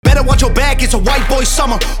watch your back, it's a white boy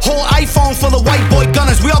summer. Whole iPhone full of white boy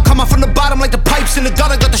gunners. We all come out from the bottom like the pipes in the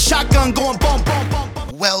gutter. Got the shotgun going boom, boom, boom,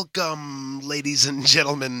 boom. Welcome, ladies and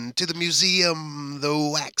gentlemen, to the museum,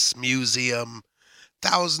 the Wax Museum.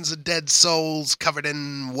 Thousands of dead souls covered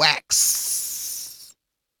in wax.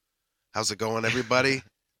 How's it going, everybody?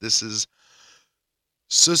 This is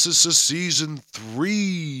season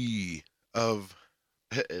 3 of...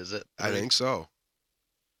 Is it? I think so.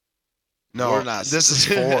 No, We're not. This is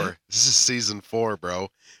 4. This is season 4, bro.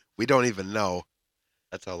 We don't even know.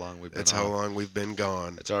 That's how long we've been That's how long we've been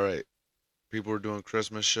gone. It's all right. People were doing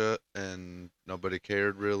Christmas shit, and nobody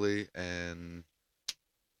cared really, and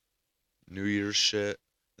New Year's shit.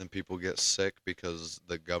 Then people get sick because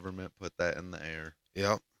the government put that in the air.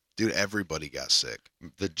 Yep. Dude, everybody got sick.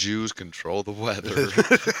 The Jews control the weather.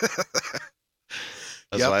 That's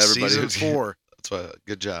Yep, why everybody season 4. That's why.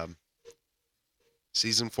 Good job.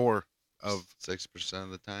 Season 4 of 6%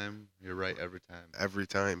 of the time, you're right every time. every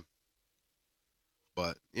time.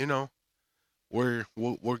 But you know, we'll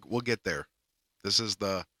get there. This is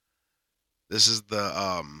the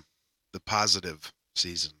positive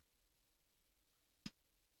season.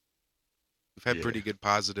 We've had pretty good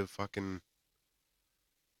positive fucking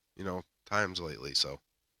times lately, so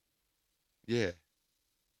Yeah.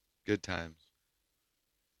 Good times.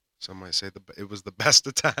 some might say it was the best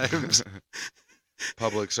of times.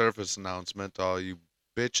 Public service announcement to all you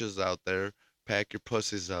bitches out there. Pack your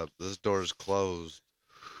pussies up. This door's closed.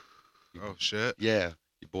 Oh shit. Yeah,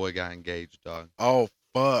 your boy got engaged, dog. Oh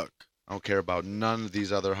fuck. I don't care about none of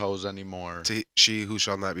these other hoes anymore. She who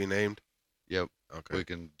shall not be named. Yep. Okay. We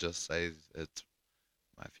can just say it's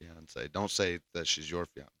my fiance. Don't say that she's your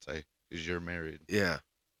fiance, because you're married. Yeah.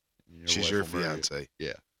 Your She's wife your will marry you. fiance.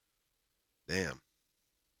 Yeah. Damn.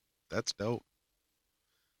 That's dope.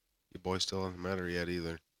 Your boy still hasn't met her yet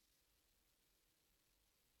either.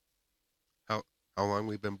 How long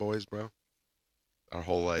we been boys, bro? Our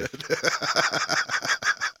whole life.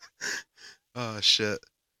 Oh shit.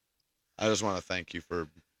 I just want to thank you for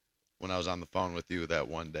when I was on the phone with you that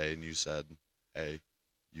one day and you said, hey,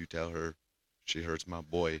 you tell her she hurts my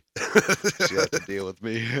boy. She has to deal with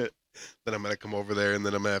me. Then I'm gonna come over there and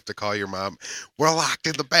then I'm gonna have to call your mom. We're locked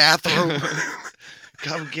in the bathroom.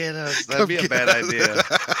 Come get us. Come That'd be a get bad us. idea.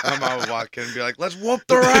 My mom would walk in and be like, let's whoop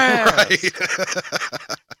their ass. Right.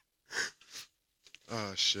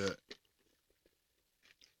 Oh shit.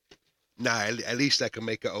 Nah, at least I can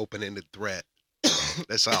make an open-ended threat.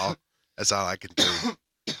 That's all. That's all I can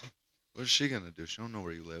do. What's she going to do? She don't know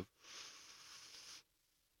where you live.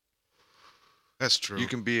 That's true. You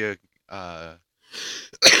can be a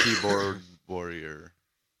keyboard warrior.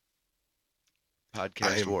 Podcast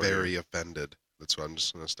I am warrior. very offended. That's why I'm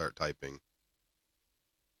just gonna start typing.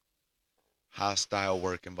 Hostile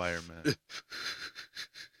work environment.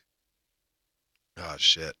 Oh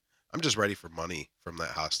shit. I'm just ready for money from that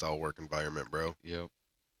hostile work environment, bro. Yep.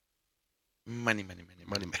 Money.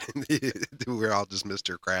 Money, man. Dude, we're all just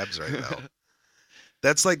Mr. Krabs right now.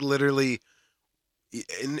 That's like literally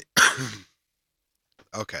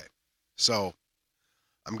okay. So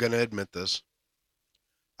I'm gonna admit this.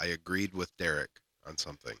 I agreed with Derek on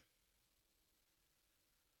something.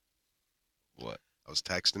 What? I was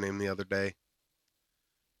texting him the other day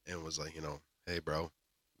and was like, hey bro,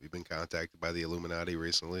 we've been contacted by the Illuminati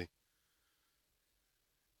recently.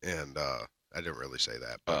 And I didn't really say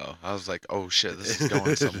that. But Oh, I was like, oh shit, this is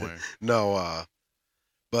going somewhere. No,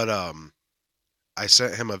 but I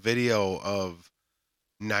sent him a video of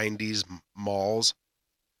 90s malls,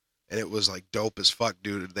 and it was like dope as fuck,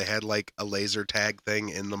 dude. They had like a laser tag thing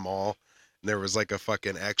in the mall, and there was like a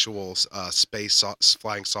fucking actual space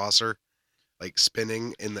flying saucer like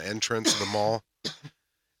spinning in the entrance of the mall.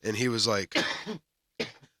 And he was like,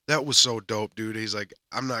 that was so dope, dude. He's like,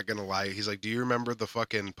 I'm not gonna lie. He's like, do you remember the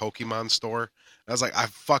fucking Pokemon store? And I was like, I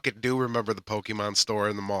fucking do remember the Pokemon store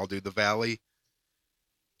in the mall, dude. The Valley.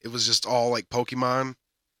 It was just all like Pokemon.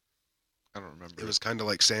 I don't remember. It was kind of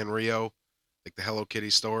like Sanrio, like the Hello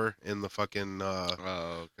Kitty store in the fucking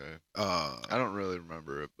Oh, okay. I don't really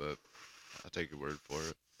remember it, but I'll take your word for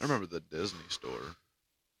it. I remember the Disney store.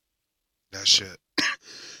 that shit.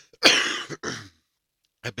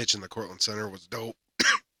 That bitch in the Cortland Center was dope.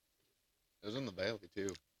 It was in the Valley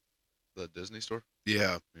too. The Disney store?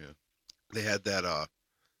 Yeah. Yeah. They had that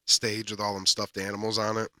stage with all them stuffed animals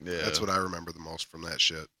on it. Yeah. That's what I remember the most from that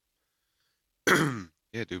shit.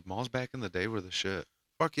 Yeah, dude, malls back in the day were the shit.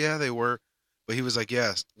 Fuck yeah, they were. But he was like,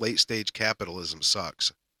 yeah, late stage capitalism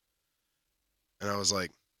sucks. And I was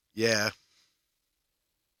like, yeah,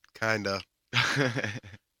 kinda.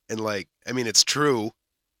 And like, I mean, it's true.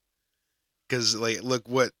 Because like, look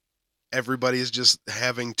what everybody's just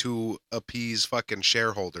having to appease fucking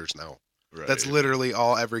shareholders now. Right. That's literally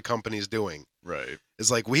all every company's doing. Right.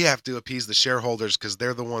 It's like, we have to appease the shareholders because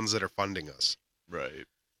they're the ones that are funding us. Right.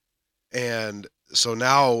 And so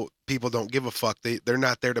now people don't give a fuck. They're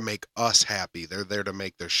not there to make us happy. They're there to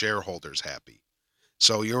make their shareholders happy.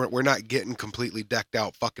 So we're not getting completely decked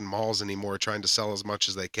out fucking malls anymore trying to sell as much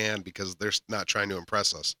as they can because they're not trying to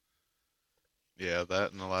impress us. Yeah,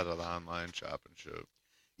 that and a lot of the online shopping shit.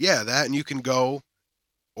 Yeah, that, and you can go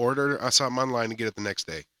order something online and get it the next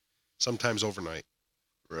day. Sometimes overnight.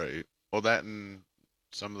 Right. Well, that and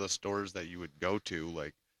some of the stores that you would go to,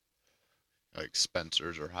 like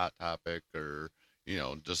Spencer's or Hot Topic or,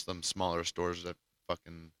 just them smaller stores that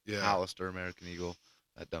fucking Hollister, American Eagle,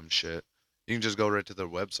 that dumb shit. You can just go right to their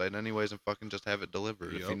website anyways and fucking just have it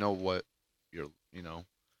delivered. Yep. If you know what you're,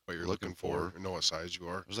 What you're looking for, or know what size you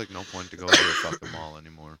are. There's like no point to go to a fucking mall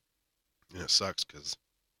anymore. And it sucks because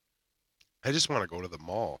I just want to go to the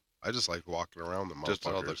mall. I just like walking around the mall. Just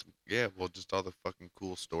all the fucking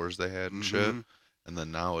cool stores they had and shit. And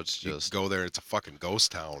then now it's just you go there. It's a fucking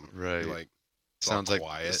ghost town. Right. You're like, sounds like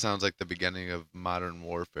quiet. It sounds like the beginning of modern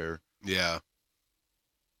warfare. Yeah.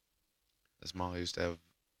 This mall used to have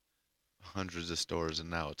hundreds of stores, and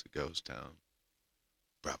now it's a ghost town.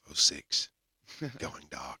 Bravo 6. Going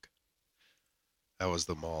dog. That was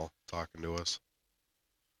the mall talking to us.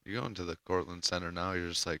 You go into the Cortland Center now, you're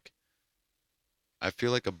just like, I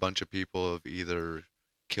feel like a bunch of people have either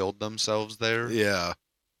killed themselves there. Yeah.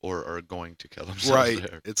 Or are going to kill themselves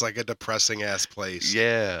there. It's like a depressing ass place.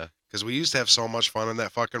 Yeah. Because we used to have so much fun in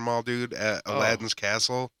that fucking mall, dude, at Aladdin's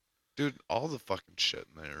Castle. Dude, all the fucking shit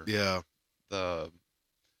in there. Yeah.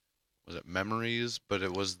 Was it Memories? But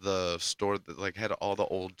it was the store that like had all the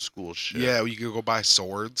old school shit. Yeah, you could go buy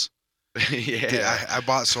swords. Yeah. Dude, I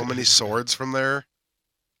bought so many swords from there.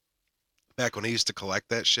 Back when I used to collect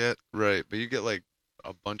that shit. Right, but you get like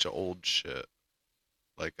a bunch of old shit.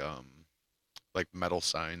 Like metal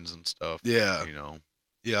signs and stuff. Yeah.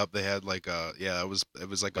 Yeah, they had like it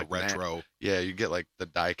was like a retro. You get like the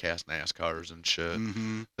die-cast NASCARs and shit.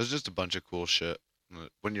 Mm-hmm. There's just a bunch of cool shit.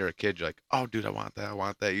 When you're a kid, you're like, oh, dude, I want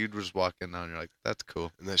that. You'd just walk in now and you're like, that's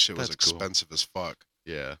cool. And that shit was expensive as fuck.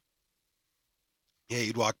 Yeah. Yeah,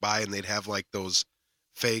 you'd walk by and they'd have like those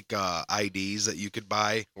fake IDs that you could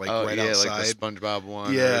buy like outside. Like the SpongeBob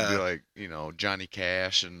one. Yeah. It'd be like, Johnny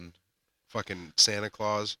Cash and fucking Santa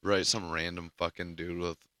Claus. Right, some random fucking dude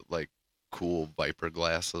with like cool Viper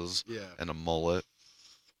glasses. Yeah. And a mullet.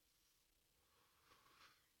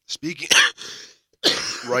 Speaking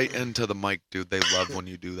right into the mic, dude. They love when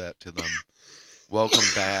you do that to them. Welcome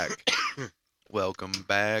back. Welcome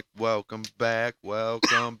back. Welcome back.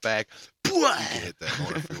 Welcome back. You can hit that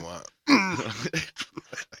more if you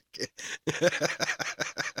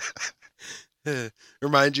want.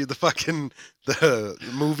 Remind you of the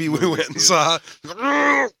movie we went and saw.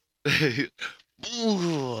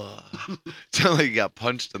 Sound like you got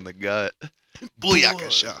punched in the gut.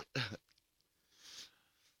 Booyakasha.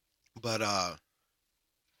 But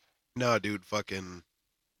no, dude, fucking,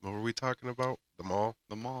 what were we talking about? The mall?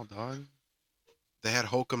 The mall, dog. They had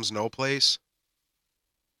Holcomb's No Place.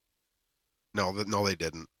 No, they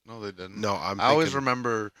didn't. No, they didn't. No, I always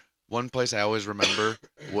remember one place I always remember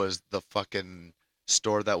was the fucking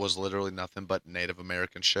store that was literally nothing but Native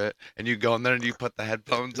American shit. And you go in there and you put the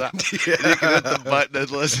headphones on. Yeah. And you can hit the button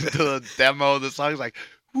and listen to the demo of the song. It's like,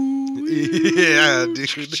 yeah,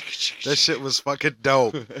 dude. That shit was fucking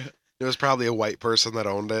dope. It was probably a white person that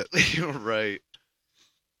owned it. You're right.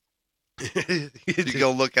 You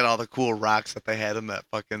go look at all the cool rocks that they had in that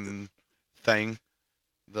fucking thing.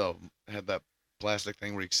 They had that plastic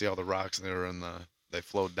thing where you can see all the rocks, and they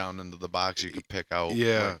flowed down into the box. You could pick out like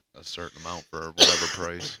a certain amount for whatever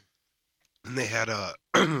price. And they had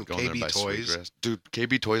KB Toys. Dude,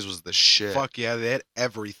 KB Toys was the shit. Fuck yeah, they had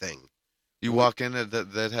everything. You walk in, and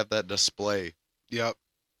they'd have that display. Yep.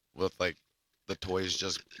 With like the toys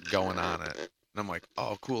just going on it. And I'm like,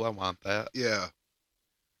 oh, cool, I want that. Yeah.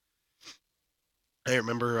 I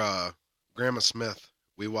remember Grandma Smith.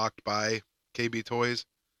 We walked by KB Toys,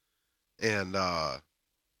 and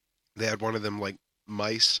they had one of them like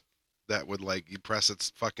mice that would like you press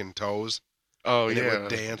its fucking toes. Oh, and yeah. It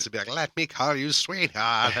would dance and be like, "Let me call you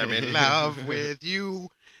sweetheart. I'm in love with you."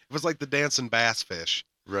 It was like the dancing bass fish.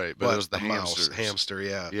 Right, but it was the hamster,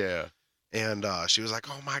 yeah. Yeah. And she was like,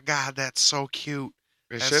 "Oh my god, that's so cute."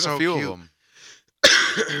 She had a few of them.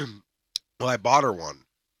 Well, I bought her one.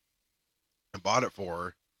 I bought it for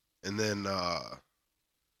her, and then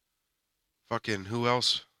fucking who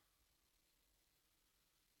else?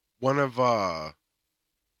 One of Aunt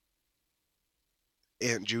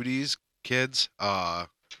Judy's kids,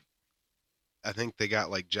 I think they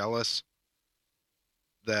got like jealous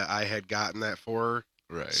that I had gotten that for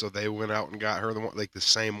her. Right. So they went out and got her the one, like the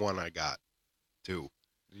same one I got too.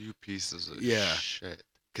 You pieces of Yeah. shit.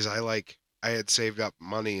 Because I had saved up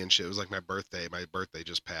money and shit. It was like my birthday. My birthday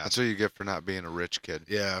just passed. That's what you get for not being a rich kid.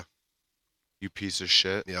 Yeah. You piece of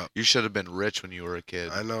shit. Yeah. You should have been rich when you were a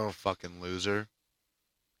kid. I know. Fucking loser.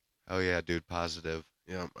 Oh yeah, dude, positive.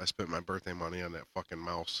 Yeah. I spent my birthday money on that fucking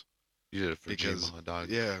mouse. You did it for Because, G-Ma, dog.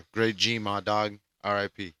 Yeah. Great G-Ma, dog.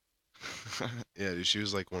 R.I.P. Yeah, dude, she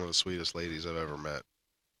was like one of the sweetest ladies I've ever met.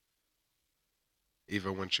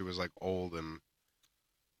 Even when she was like old and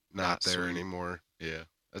not there sweet. anymore. Yeah,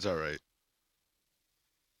 that's all right.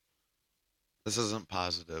 This isn't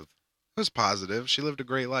positive. It was positive. She lived a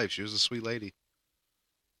great life. She was a sweet lady.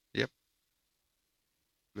 Yep.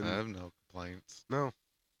 And- I have no complaints. No.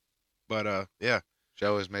 But, yeah. She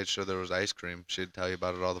always made sure there was ice cream. She'd tell you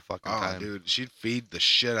about it all the fucking Oh, time. dude, she'd feed the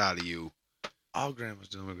shit out of you. All grandma's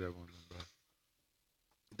doing a grab one, bro.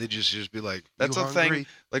 They'd just be like, That's you a hungry? thing.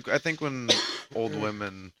 Like, I think when old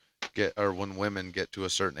women when women get to a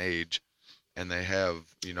certain age and they have,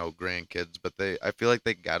 you know, grandkids, but I feel like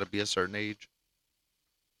they gotta be a certain age.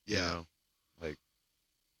 Yeah. You know? Like,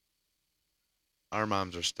 our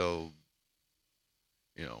moms are still,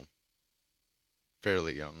 you know,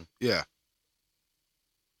 fairly young. Yeah.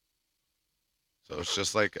 So it's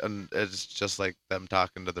just like them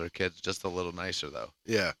talking to their kids, just a little nicer though.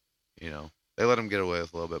 Yeah. You know, they let them get away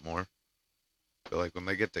with a little bit more. But like when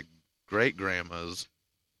they get to great grandmas,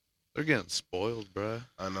 they're getting spoiled, bruh.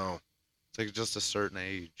 I know. It's like just a certain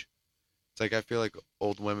age. It's like I feel like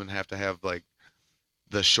old women have to have like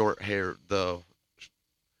the short hair, the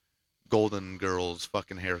golden girls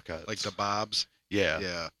fucking haircuts. Like the bobs. Yeah.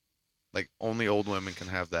 Yeah. Like only old women can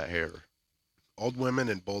have that hair. Old women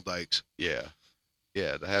and bull dykes. Yeah.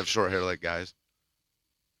 Yeah, to have short hair like guys.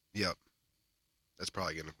 Yep. That's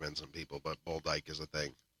probably going to offend some people, but bull dyke is a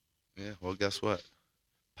thing. Yeah, well, guess what?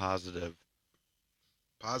 Positive.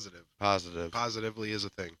 Positive. Positive. Positively is a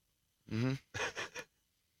thing. Mm-hmm.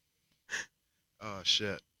 Oh,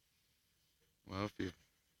 shit. Well, if you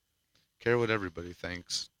care what everybody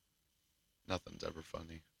thinks, nothing's ever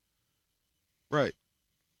funny. Right.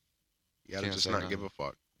 You got to Can't just say not nothing. give a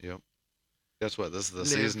fuck. Yep. Guess what? This is the Live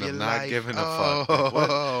season of your not life. giving a Oh, fuck. What?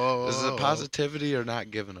 oh, Is it oh. positivity or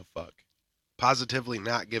not giving a fuck? Positively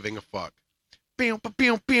not giving a fuck. Pew,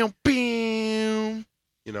 pew, pew, pew.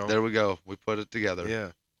 You know? There we go. We put it together.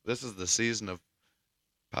 Yeah. This is the season of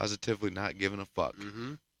positively not giving a fuck.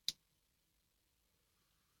 Mm-hmm.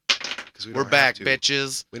 We're back,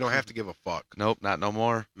 bitches. We don't have to give a fuck. Nope, not no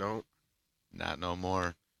more. No. Not no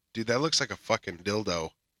more. Dude, that looks like a fucking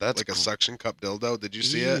dildo. That's like a suction cup dildo. Did you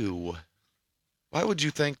see it? Ew. Why would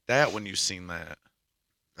you think that when you seen that?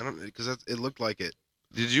 I don't, because it looked like it.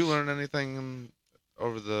 Did you learn anything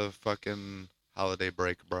over the fucking holiday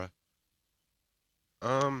break, bruh?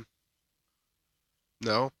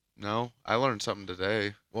 No. No? I learned something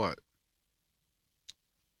today. What?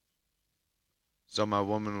 So my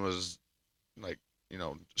woman was like, you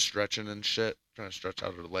know, stretching and shit, trying to stretch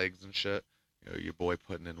out her legs and shit. You know, your boy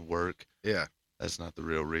putting in work. Yeah. That's not the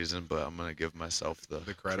real reason, but I'm gonna give myself the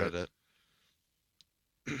credit.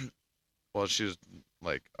 Well, she was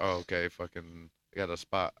like, "Oh, okay, fucking, I got a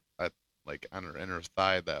spot at like on her inner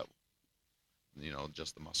thigh that, you know,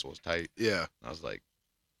 just the muscle was tight." Yeah. And I was like,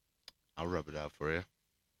 "I'll rub it out for you."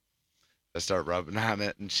 I start rubbing on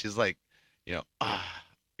it, and she's like, you know,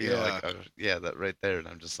 you know, like, yeah, that right there, and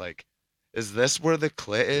I'm just like, "Is this where the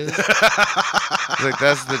clit is?" Like,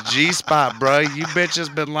 that's the G spot, bro. You bitch has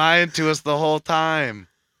been lying to us the whole time.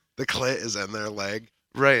 The clit is in their leg.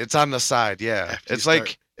 Right, it's on the side, yeah. After you It's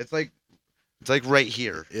start- like right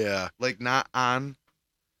here. Yeah. Like not on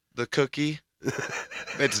the cookie.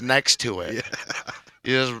 It's next to it. Yeah.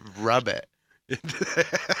 You just rub it.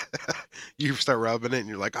 You start rubbing it and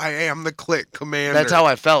you're like, I am the clit commander. That's how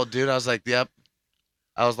I felt, dude. I was like, yep.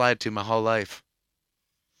 I was lied to my whole life.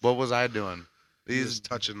 What was I doing? He's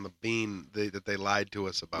touching the bean that they lied to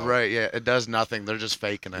us about. Right, yeah. It does nothing. They're just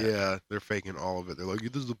faking it. Yeah, they're faking all of it. They're like,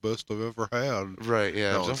 this is the best I've ever had. Right,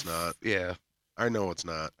 yeah. No, it's not. Yeah. I know it's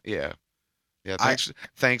not. Yeah. Yeah,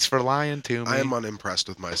 thanks for lying to me. I am unimpressed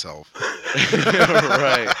with myself.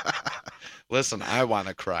 Right. Listen, I want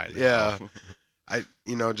to cry now. Yeah. I,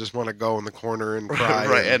 just want to go in the corner and cry.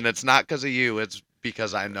 Right, and it's not because of you. It's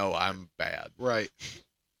because I know I'm bad. Right.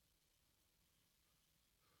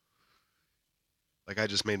 Like, I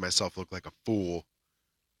just made myself look like a fool.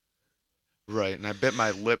 Right, and I bit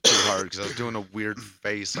my lip too hard because I was doing a weird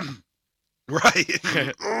face. Right.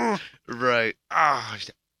 Right. Ah,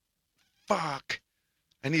 fuck.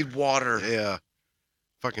 I need water. Yeah.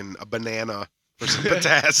 fucking a banana for some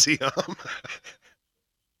potassium.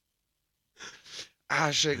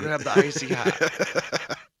 Shit, grab the icy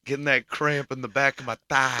hot. Getting that cramp in the back of my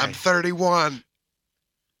thigh. I'm 31.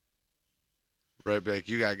 Right, be like,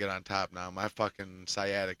 you gotta get on top now. My fucking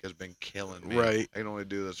sciatic has been killing me. Right. I can only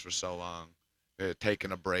do this for so long.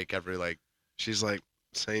 Taking a break every, like... She's like,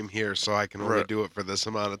 same here, so I can only Right. do it for this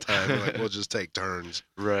amount of time. We're like, we'll just take turns.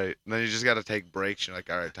 Right. And then you just gotta take breaks. You're like,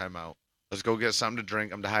 all right, time out. Let's go get something to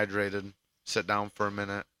drink. I'm dehydrated. Sit down for a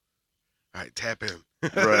minute. All right, tap in.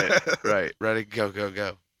 Right. Ready, go, go,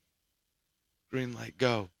 go. Green light,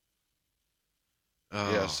 go.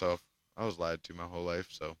 Oh, Yeah, so I was lied to my whole life,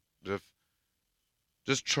 so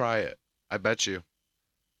just try it. I bet you.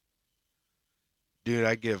 dude,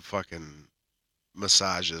 I give fucking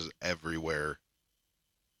massages everywhere.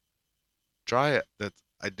 Try it.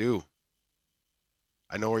 I do.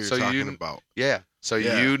 I know what you're So talking about. Yeah. So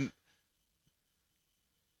Yeah. you...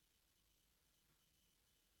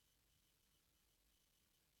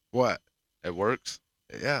 What? It works?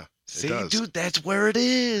 Yeah. See, does. dude, that's where it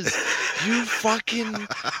is. You fucking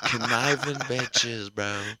conniving bitches,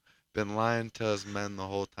 bro. Been lying to us men the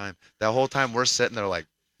whole time. That whole time we're sitting there like,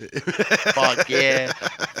 fuck yeah.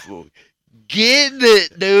 Getting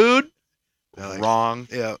it, dude. Like, Wrong.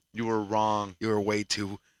 Yeah, You were wrong. you were way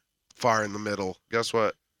too far in the middle. Guess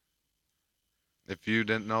what? If you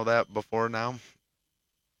didn't know that before now,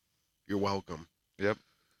 You're welcome. you're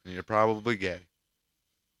probably gay.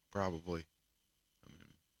 Probably.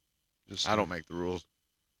 Just I don't make the rules.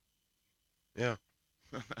 Yeah.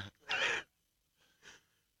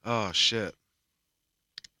 Oh shit.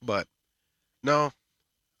 But no,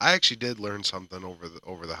 I actually did learn something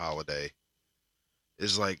over the holiday.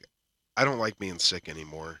 Is like, I don't like being sick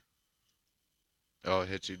anymore. Oh, it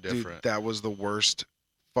hits you different. Dude, that was the worst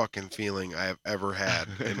fucking feeling I have ever had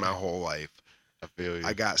in my whole life. I feel you.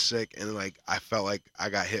 I got sick and like I felt like I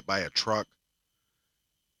got hit by a truck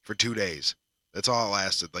for 2 days. That's all it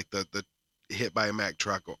lasted. Like the hit by a Mack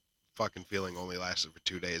truck fucking feeling only lasted for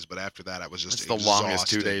 2 days. But after that, I was just It's the longest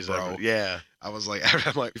 2 exhausted, days bro. ever. Yeah. I was like,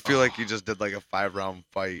 I'm like, You feel like "Oh." you just did like a 5-round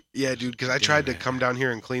fight. Yeah, dude, because I tried to come down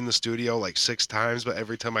here and clean the studio like 6 times, but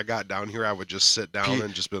every time I got down here, I would just sit down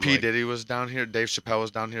and just be P. like, Diddy was down here. Dave Chappelle was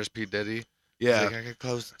down here as P. Diddy. yeah. He's like, I could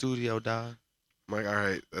close the studio, dog. I'm like, all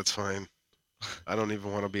right, that's fine. I don't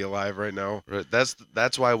even want to be alive right now. Right.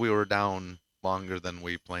 That's why we were down longer than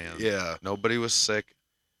we planned. Yeah. Nobody was sick,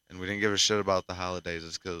 and we didn't give a shit about the holidays.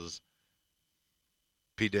 It's because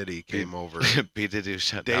P. Diddy came over. P. Diddy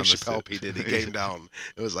shut Dave down the Chappelle, P. Diddy came down.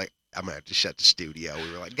 It was like, I'm going to have to shut the studio.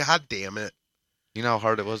 We were like, God damn it. You know how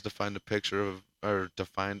hard it was to find a picture of, or to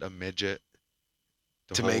find a midget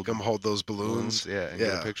To make them hold those balloons? balloons. Yeah, and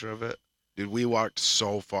get a picture of it. Dude, we walked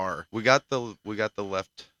so far. We got the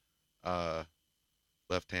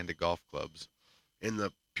left-handed golf clubs. In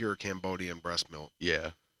the pure Cambodian breast milk.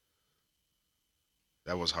 Yeah.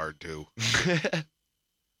 That was hard too.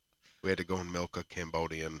 We had to go and milk a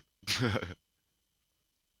Cambodian. It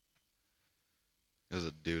was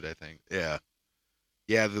a dude, I think. Yeah.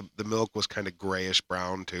 Yeah, the milk was kind of grayish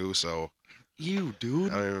brown too, so You,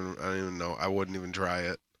 dude. I don't even know. I wouldn't even try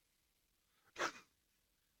it.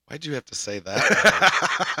 Why'd you have to say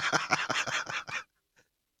that?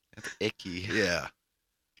 That's icky. Yeah.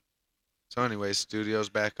 So anyway, studio's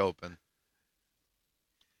back open.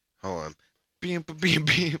 Hold on. Beam, beam,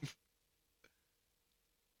 beam.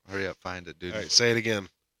 Hurry up, find it, dude. All right, say it again.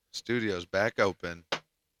 Studio's back open.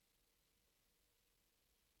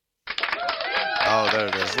 Oh, there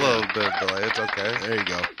it is. A little bit of delay. It's okay. There you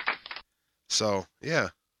go. So, yeah,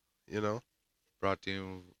 Brought to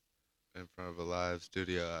you in front of a live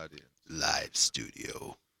studio audience. live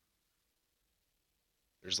studio.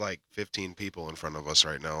 There's like 15 people in front of us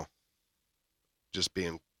right now. Just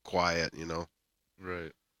being quiet,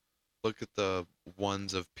 Right. Look at the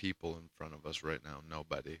ones of people in front of us right now.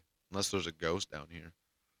 Nobody. Unless there's a ghost down here.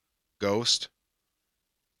 Ghost?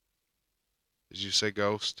 Did you say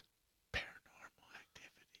ghost? Paranormal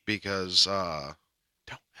activity. Because Don't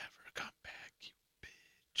ever come back, you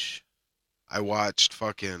bitch. I watched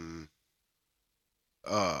fucking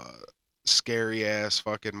scary ass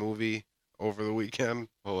fucking movie over the weekend.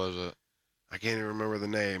 What was it? I can't even remember the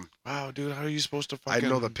name. Wow, dude, how are you supposed to I fucking...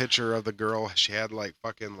 know the picture of the girl. She had like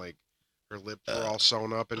fucking like her lips were all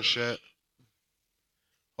sewn up and shit.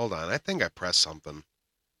 Hold on, I think I pressed something.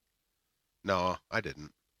 No, I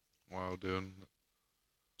didn't. Wow, dude.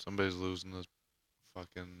 Somebody's losing his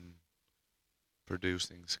fucking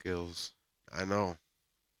producing skills. I know.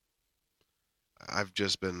 I've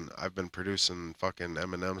been producing fucking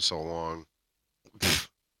Eminem so long.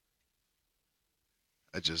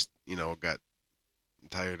 I just, got I'm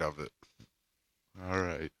tired of it. All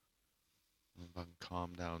right. I'm about to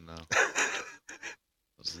calm down now.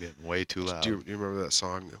 This is getting way too loud. Do you remember that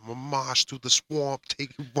song? I'm a march through the swamp,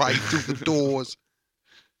 take you right through the doors.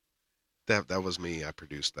 That was me. I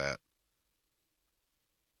produced that.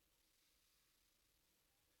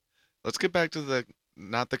 Let's get back to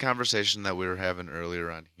not the conversation that we were having earlier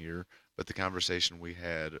on here, but the conversation we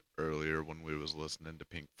had earlier when we was listening to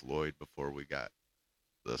Pink Floyd before we got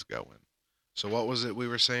this going. So what was it we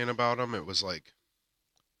were saying about them? It was like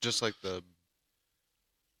Just like the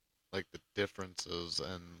differences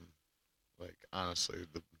and like honestly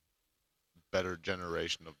the better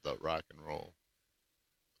generation of the rock and roll.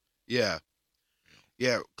 yeah.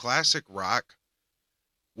 Classic rock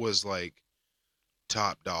was like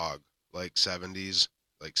top dog, like 70s,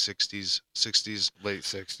 like 60s, Late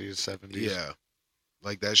 60s, 70s. Yeah,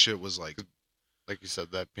 like that shit was like Like you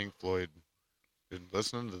said, that Pink Floyd, and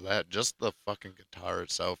listening to that, just the fucking guitar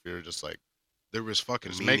itself, you're just like, there was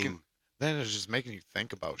fucking Just meaning. making- then it's just making you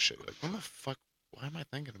think about shit. Like, what the fuck? Why am I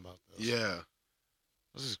thinking about this? Yeah,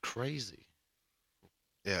 This is crazy.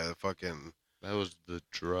 yeah, the fucking. That was the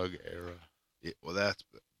drug era. Yeah, well, that's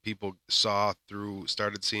people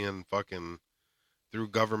started seeing fucking through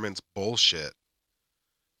government's bullshit.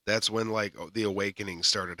 That's when like the awakening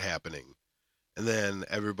started happening, and then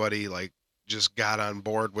everybody like just got on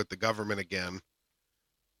board with the government again,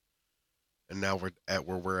 and now we're at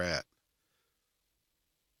where we're at.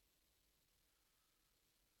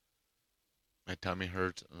 My tummy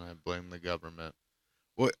hurts, and I blame the government.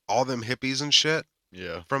 What all them hippies and shit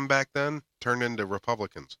Yeah. from back then turned into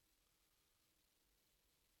Republicans.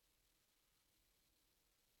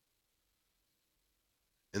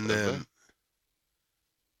 And Did then they?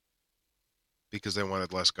 because they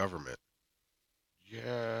wanted less government.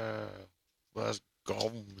 Yeah. Let's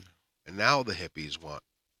go. And now the hippies want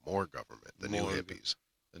more government, the new More hippies.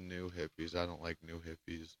 The new hippies. I don't like new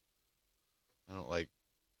hippies. I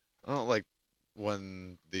don't like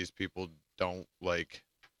when these people don't like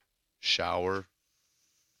shower.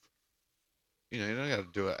 You know, you don't gotta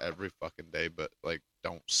do it every fucking day, but like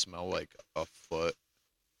don't smell like a foot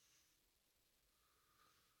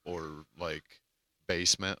or like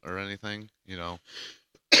basement or anything, you know.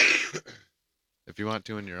 If you want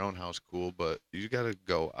to in your own house, cool, but you gotta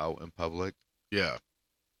go out in public. Yeah.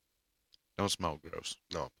 Don't smell gross.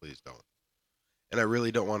 No, please don't. And I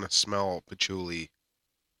really don't want to smell patchouli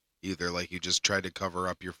either. Like you just tried to cover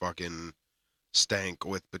up your fucking stank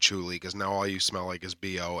with patchouli because now all you smell like is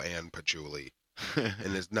BO and patchouli.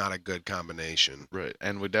 And it's not a good combination. Right,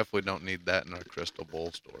 and we definitely don't need that in our crystal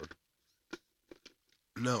bowl store.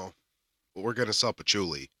 No. But we're going to sell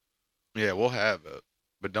patchouli. Yeah, we'll have it,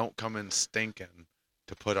 but don't come in stinking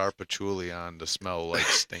to put our patchouli on to smell like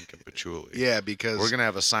stinking patchouli. Yeah, because We're gonna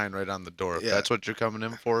have a sign right on the door. If Yeah. that's what you're coming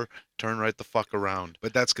in for, turn right the fuck around.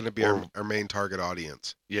 But that's going to be Or- our main target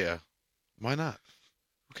audience. Yeah, why not?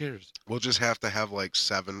 Who cares? We'll just have to have like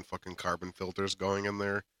 7 fucking carbon filters going in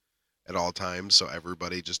there at all times so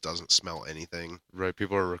everybody just doesn't smell anything. Right?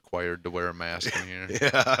 People are required to wear a mask in here.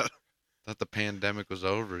 Yeah. Thought the pandemic was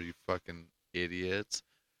over, you fucking idiots.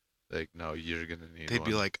 Like, no, you're gonna need They'd one.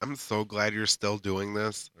 be like, I'm so glad you're still doing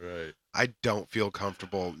this. Right. I don't feel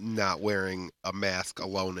comfortable not wearing a mask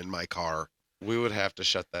alone in my car. We would have to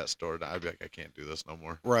shut that store down. I'd be like, I can't do this no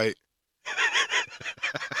more. Right.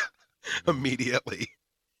 Immediately.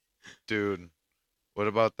 Dude, what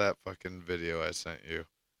about that fucking video I sent you?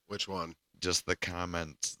 Which one? Just the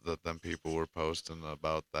comments that them people were posting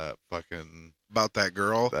about that fucking About that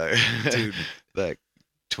girl? that, Dude. that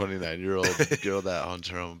 29-year-old girl that owns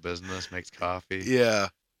her own business, makes coffee. Yeah.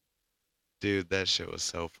 Dude, that shit was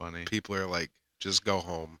so funny. People are like, just go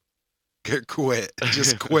home. Quit.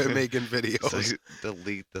 Just quit making It's videos. like,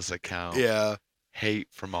 delete this account. Yeah. Hate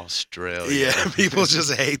from Australia. Yeah. People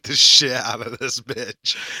just hate the shit out of this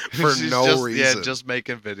bitch for She's no just, reason. Yeah, just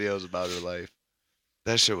making videos about her life.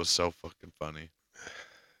 That shit was so fucking funny.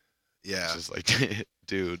 Yeah. It's just like,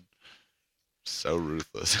 dude, so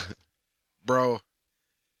ruthless. Bro,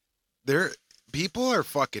 people are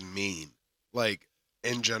fucking mean. Like,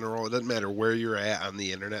 in general, it doesn't matter where you're at on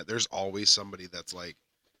the internet, there's always somebody that's like,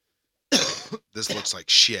 this looks like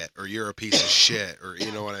shit, or you're a piece of shit, or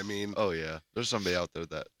you know what I mean? Oh yeah, there's somebody out there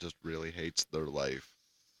that just really hates their life.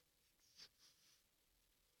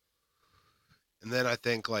 And then I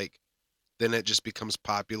think, like, then it just becomes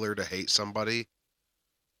popular to hate somebody.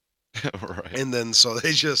 Right. And then so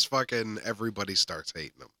they just fucking, everybody starts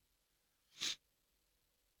hating them.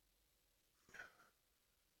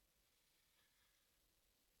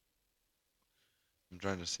 I'm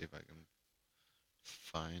trying to see if I can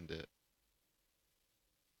find it.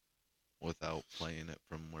 without playing it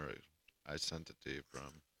from where I sent it to you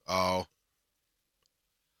from. Oh.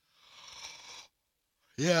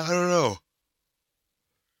 Yeah, I don't know.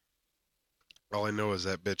 All I know is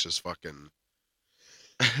that bitch is fucking.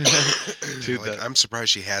 Dude, Like, I'm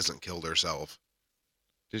surprised she hasn't killed herself.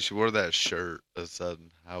 dude, she wore that shirt that said,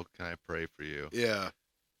 "How can I pray for you?" Yeah.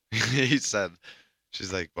 He said,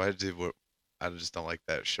 she's like, "Why did you? I just don't like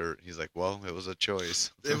that shirt." He's like, "Well, it was a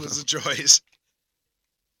choice." It was a choice.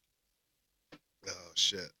 Oh,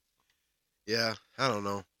 shit. Yeah, I don't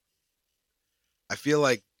know. I feel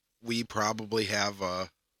like we probably have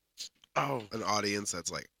an audience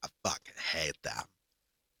that's like, I fucking hate them.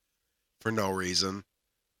 For no reason.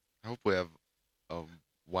 I hope we have a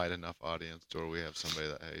wide enough audience to where we have somebody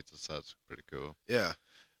that hates us. That's pretty cool. Yeah.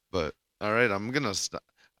 But all right, I'm gonna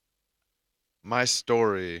my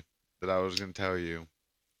story that I was gonna tell you.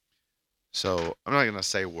 So I'm not gonna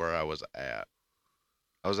say where I was at.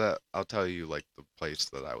 I'll tell you like the place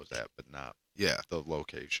that I was at, but not Yeah. the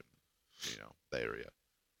location. The area.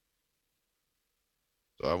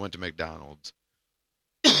 So I went to McDonald's.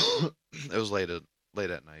 It was late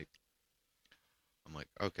at night. I'm like,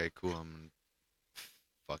 okay, cool. I'm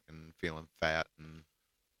fucking feeling fat and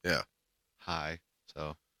Yeah. high.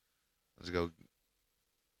 So let's go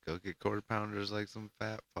get quarter pounders like some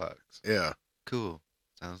fat fucks. Yeah. Cool.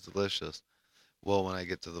 Sounds delicious. Well, when I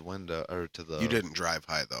get to the window or to the You didn't drive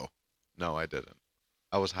high, though. No, I didn't.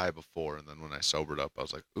 I was high before, and then when I sobered up, I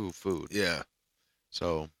was like, ooh, food. Yeah.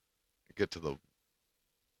 So I get to the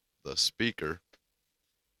speaker,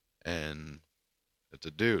 and it's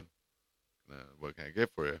a dude. What can I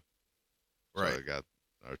get for you? Right. So I got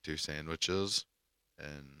our 2 sandwiches,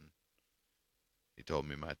 and he told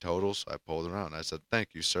me my total, so I pulled around. I said, thank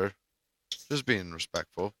you, sir. Just being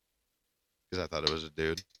respectful, because I thought it was a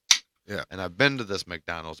dude. Yeah. And I've been to this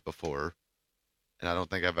McDonald's before, and I don't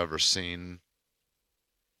think I've ever seen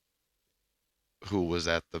who was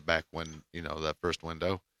at the back when, that first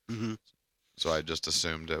window. Mm-hmm. So I just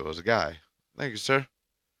assumed it was a guy. Thank you, sir.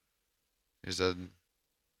 He said,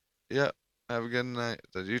 yeah, have a good night. I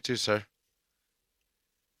said, you too, sir.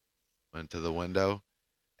 Went to the window,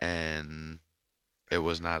 and it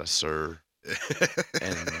was not a sir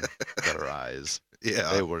in their eyes.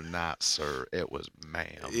 Yeah. They were not sir. It was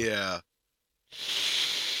ma'am. Yeah.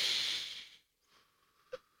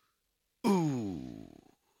 Ooh.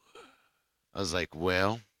 I was like,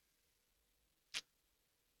 well,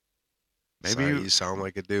 maybe Sorry, you sound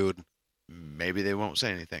like a dude. maybe they won't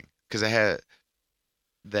say anything. Because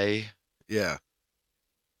they. Yeah.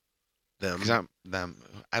 Them. Because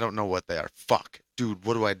I don't know what they are. Fuck. Dude,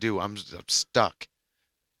 what do? I'm stuck.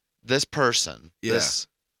 This person. Yeah.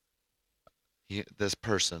 This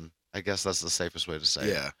person. I guess that's the safest way to say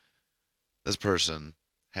it. Yeah. This person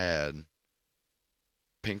had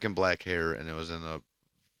pink and black hair, and it was in a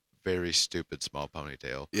very stupid small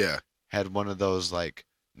ponytail. Yeah. Had one of those, like,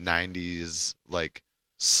 90s, like,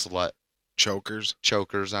 slut Chokers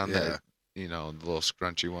on Yeah. the little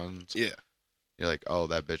scrunchy ones. Yeah. You're like, oh,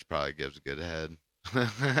 that bitch probably gives good head.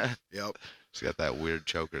 Yep. She's got that weird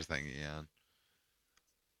choker thingy on.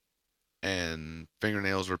 And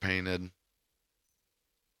fingernails were painted.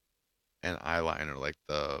 And eyeliner, like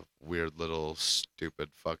the weird little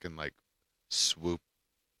stupid fucking like swoop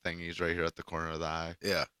thingies right here at the corner of the eye.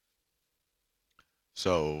 Yeah.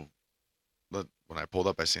 So when I pulled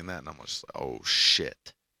up, I seen that, and I'm just like, oh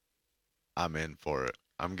shit. I'm in for it.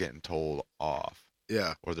 I'm getting told off.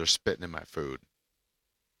 Yeah. Or they're spitting in my food.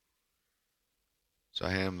 So I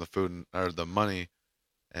hand him the food or the money,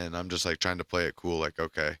 and I'm just like trying to play it cool, like,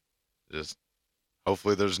 okay, just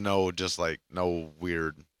hopefully there's no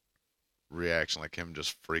weird reaction, like him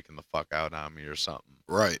just freaking the fuck out on me or something.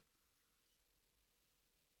 Right.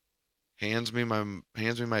 Hands me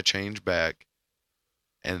my change back,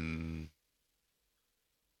 and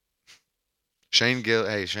Shane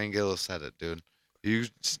Gillis said it, dude.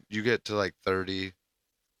 You get to like 30,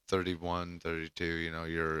 31, 32,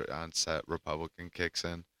 your onset Republican kicks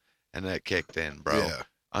in, and it kicked in, bro. Yeah.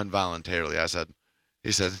 Involuntarily.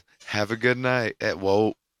 He said, have a good night.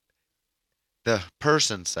 Whoa. The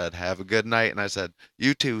person said, have a good night. And I said,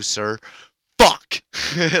 you too, sir. Fuck.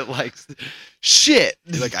 Like, shit.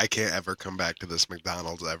 You're like, I can't ever come back to this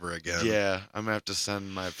McDonald's ever again. Yeah. I'm going to have to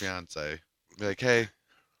send my fiance. Be like, hey,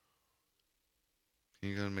 can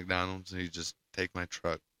you go to McDonald's and you just take my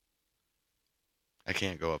truck? I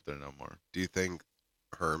can't go up there no more. Do you think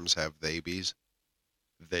Herms have babies?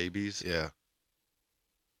 Babies? Yeah.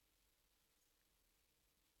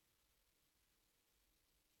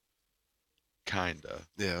 Kinda.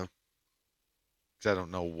 Yeah. Because I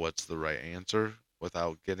don't know what's the right answer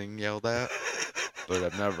without getting yelled at. but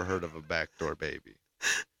I've never heard of a backdoor baby.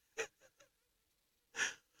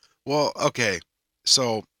 Well, okay,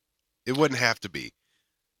 so it wouldn't have to be.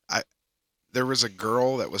 There was a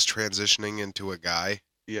girl that was transitioning into a guy.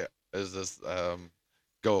 Yeah. Is this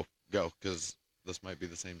go, because this might be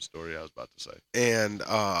the same story I was about to say. And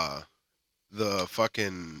the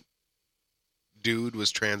fucking dude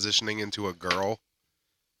was transitioning into a girl,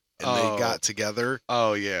 and they got together,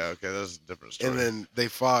 Oh yeah, okay, that's a different story. and then they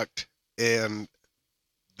fucked, and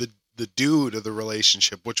the dude of the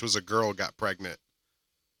relationship, which was a girl, got pregnant.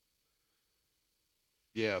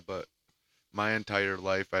 Yeah, but my entire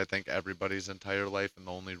life, I think everybody's entire life, and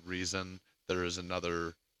the only reason there is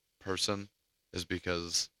another person is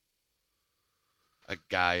because a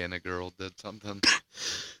guy and a girl did something.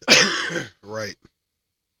 Right.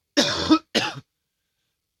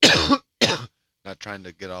 Not trying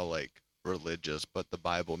to get all like religious, but the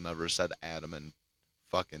Bible never said Adam and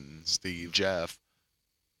fucking Steve. Jeff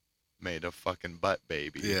made a fucking butt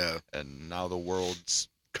baby. Yeah. And now the world's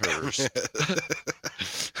cursed.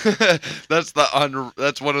 That's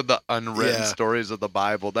one of the unwritten stories of the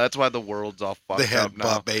Bible. That's why the world's all fucked They had up now.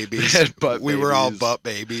 butt babies. They had butt we were all babies. butt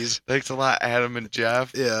babies. Thanks a lot, Adam and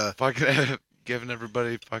Jeff. Yeah. Fucking giving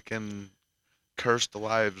everybody fucking cursed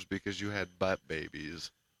lives because you had butt babies.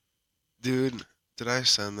 Dude, did I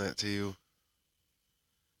send that to you?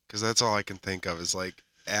 Because that's all I can think of is like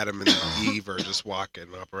Adam and Eve are just walking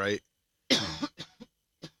up, right?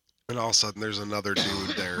 And all of a sudden there's another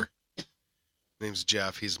dude there. Name's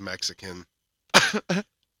Jeff. He's Mexican. And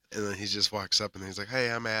then he just walks up and he's like, "Hey,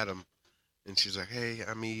 I'm Adam." And she's like, "Hey,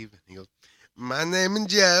 I'm Eve." And he goes, "My name is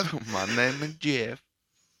Jeff." My name is Jeff.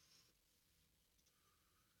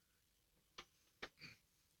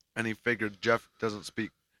 And he figured Jeff doesn't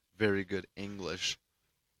speak very good English.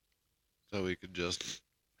 So he could just,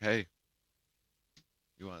 hey,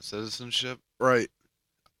 you want citizenship? Right.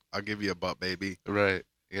 I'll give you a butt baby. Right.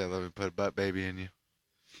 Yeah, let me put a butt baby in you.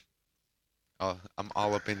 I'm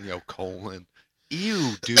all up in your colon.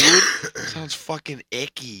 Ew, dude. Sounds fucking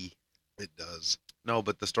icky. It does. No,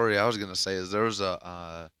 but the story I was going to say is there was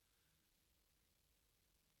a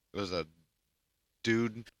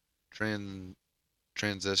dude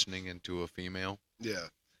transitioning into a female. Yeah.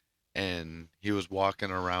 And he was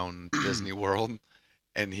walking around Disney World,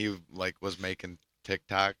 and he like was making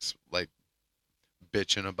TikToks like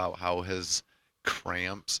bitching about how his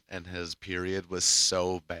cramps and his period was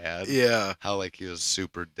so bad. Yeah. How like he was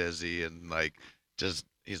super dizzy and like just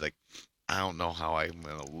he's like, I don't know how I'm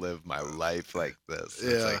gonna live my life like this.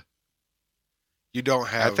 It's Yeah. like, You don't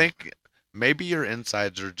have. I think maybe your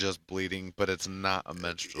insides are just bleeding, but it's not a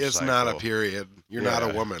menstrual it's cycle. not a period. You're not a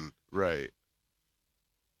Yeah. woman. Right.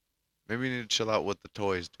 Maybe you need to chill out with the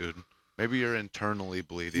toys, dude. Maybe you're internally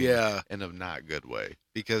bleeding Yeah. in a not good way.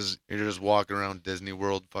 Because You're just walking around Disney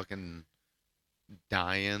World fucking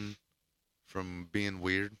dying from being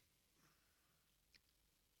weird.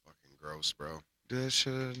 fucking gross, bro. Do that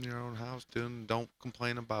shit in your own house, dude, and don't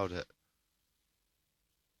complain about it.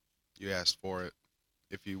 You asked for it.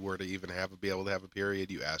 If you were to even be able to have a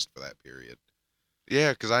period, you asked for that period.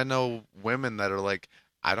 Yeah, because I know women that are like,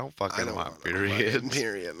 I don't I fucking don't want want a fucking periods.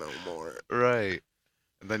 period no more. Right.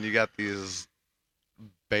 And then you got these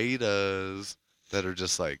betas that are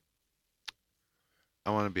just like, I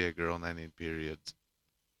want to be a girl and I need periods.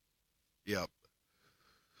 Yep.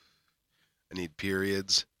 I need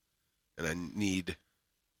periods, and I need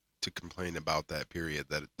to complain about that period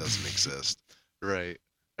that it doesn't exist. Right.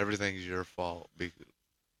 Everything's your fault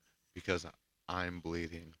because I'm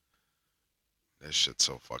bleeding. That shit's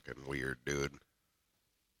so fucking weird, dude.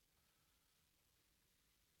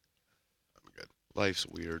 I'm good. Life's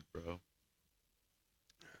weird, bro.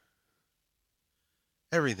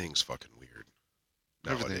 Everything's fucking weird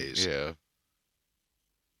Everything- nowadays. Yeah.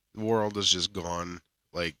 The world is just gone.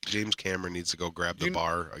 Like, James Cameron needs to go grab the You-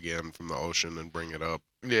 bar again from the ocean and bring it up.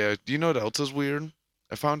 Yeah. Do you know what else is weird?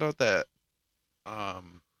 I found out that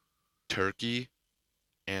Turkey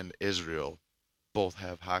and Israel both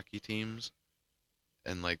have hockey teams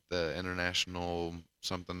in like the international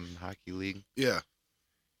something hockey league. Yeah.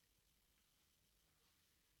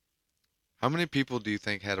 How many people do you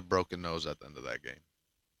think had a broken nose at the end of that game?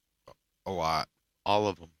 A lot. All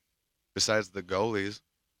of them. Besides the goalies.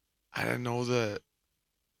 I didn't know that.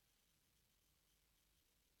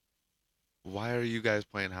 Why are you guys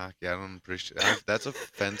playing hockey? I don't appreciate that's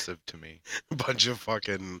offensive to me. A bunch of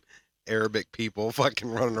fucking Arabic people fucking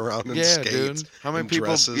running around in Yeah, skates. dude. How many and people?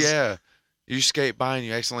 dresses. Yeah, you skate by and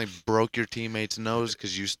you accidentally broke your teammate's nose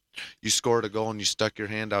because you scored a goal and you stuck your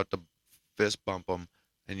hand out to fist bump them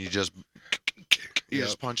and you just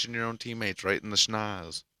Yep. punching your own teammates right in the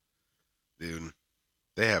schnoz. Dude.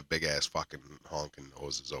 They have big ass fucking honking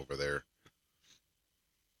noses over there.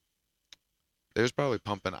 They was probably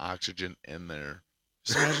pumping oxygen in there.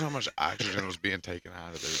 Just imagine how much oxygen was being taken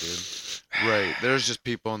out of there, dude. Right. There's just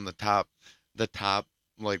people in the top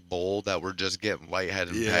like bowl that were just getting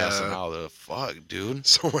lightheaded and passing Yeah. out. Fuck, dude.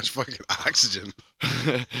 So much fucking oxygen.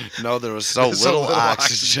 No, there was so So little little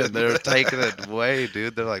oxygen. oxygen. They're taking it away,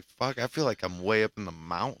 dude. They're like, fuck, I feel like I'm way up in the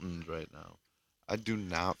mountains right now. I do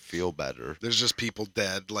not feel better. There's just people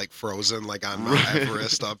dead, like frozen, like on Mount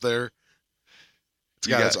Everest up there. It's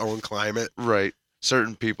got its own climate. Right.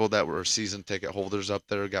 Certain people that were season ticket holders up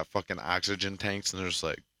there got fucking oxygen tanks, and they're just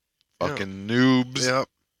like fucking noobs. Yep.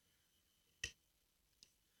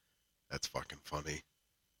 That's fucking funny.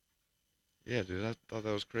 Yeah, dude, I thought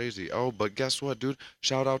that was crazy. Oh, but guess what, dude?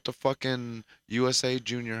 Shout out to fucking USA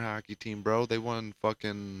junior hockey team, bro. They won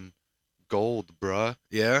fucking gold, bruh.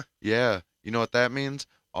 Yeah? Yeah. You know what that means?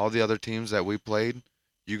 All the other teams that we played,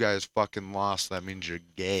 you guys fucking lost. That means you're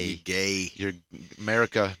gay. You gay. You're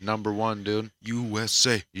America #1, dude.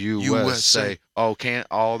 USA. USA. Oh, can't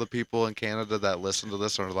all the people in Canada that listen to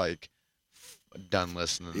this are like done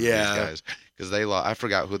listening to these guys because they lost. I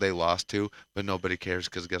forgot who they lost to, but nobody cares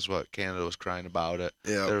because guess what? Canada was crying about it.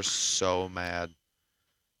 Yeah. They're so mad.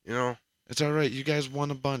 You know, It's all right. You guys won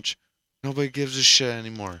a bunch. Nobody gives a shit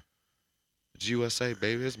anymore. It's USA,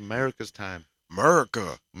 baby. It's America's time.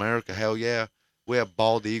 America, hell yeah. We have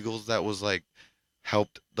bald eagles that was like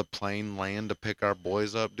helped the plane land to pick our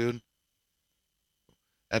boys up, dude.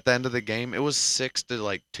 At the end of the game, it was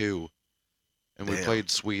 6-2, and we Damn. played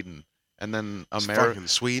Sweden. And then It's America, fucking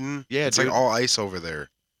Sweden. Yeah, it's dude. like all ice over there.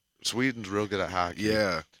 Sweden's real good at hockey.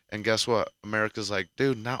 Yeah. And guess what? America's like,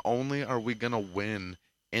 dude, not only are we going to win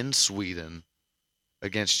in Sweden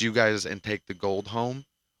against you guys and take the gold home,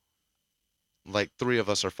 like 3 of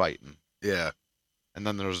us are fighting. Yeah. And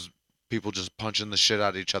then there's people just punching the shit out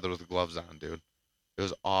of each other with gloves on, dude. It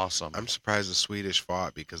was awesome. I'm surprised the Swedish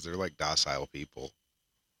fought because they're like docile people.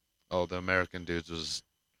 Oh, the American dudes was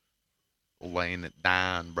laying it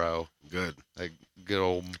down, bro. Good. Like good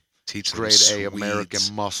old Teach them grade A Swedes.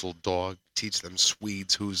 American muscle, dog. Teach them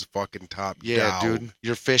Swedes who's fucking top Yeah, dog. dude.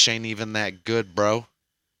 Your fish ain't even that good, bro.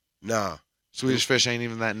 Nah. Swedish fish ain't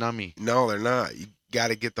even that nummy. No, they're not. You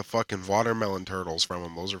gotta get the fucking watermelon turtles from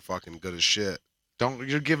them. Those are fucking good as shit.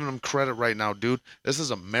 You're giving them credit right now, dude. This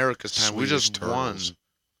is America's time. We Swedish just won. turtles.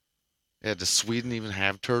 Yeah, does Sweden even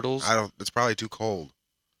have turtles? It's probably too cold.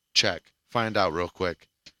 Check. Find out real quick.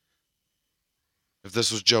 If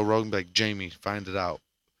this was Joe Rogan, be like, Jamie, find it out.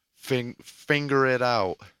 Finger it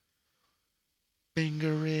out.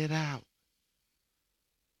 Finger it out.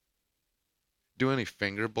 Do any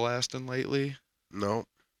finger blasting lately? No.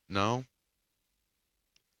 No?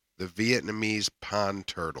 The Vietnamese pond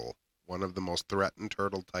turtle, one of the most threatened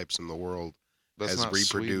turtle types in the world, That's has not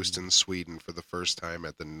reproduced Sweden. in Sweden for the first time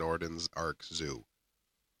at the Nordens Ark Zoo.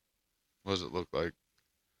 What does it look like?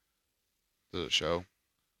 Does it show?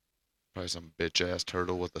 Probably some bitch-ass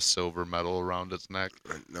turtle with a silver medal around its neck.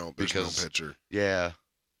 No, there's no picture. Yeah.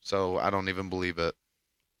 So I don't even believe it.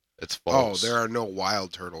 It's Oh, false. there are no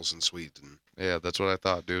wild turtles in Sweden. Yeah, that's what I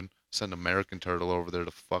thought, dude. Send American turtle over there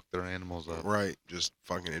to fuck their animals up. Right, just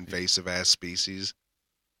fucking invasive ass species.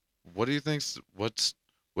 What do you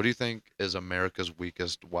think is America's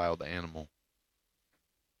weakest wild animal?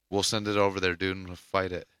 We'll send it over there, dude, and we'll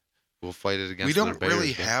fight it. We'll fight it against We their don't bears, really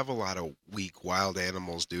dude. have a lot of weak wild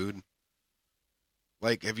animals, dude.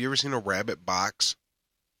 Like, have you ever seen a rabbit box?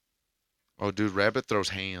 Oh, dude, rabbit throws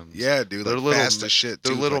hands. Yeah, dude. They're Like little fast as shit,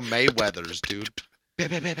 They're too. little Like, Mayweathers, dude.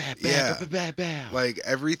 Yeah. Like,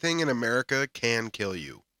 everything in America can kill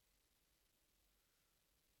you.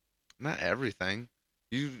 Not everything.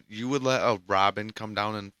 You would let a robin come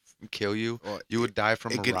down and kill you? Well, You would die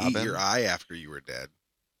from it a could robin? eat your eye after you were dead.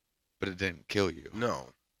 But it didn't kill you. No.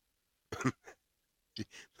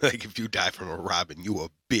 Like, if you die from a robin, you a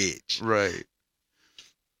bitch. Right.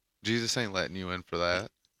 Jesus ain't letting you in for that.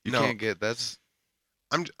 You No. can't get that's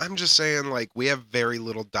I'm just saying, like, we have very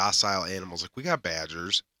little docile animals. Like, we got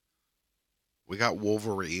badgers. We got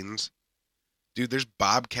wolverines. Dude, there's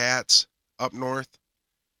bobcats up north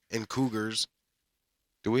and cougars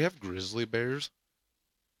Do we have grizzly bears?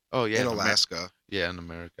 Oh yeah, in Alaska. Yeah, in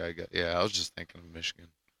America. I was just thinking of Michigan.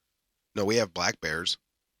 No, we have black bears.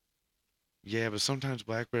 Yeah, but sometimes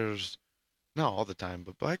black bears, not all the time,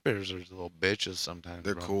 but black bears are little bitches sometimes.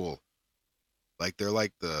 They're bro. cool. Like, they're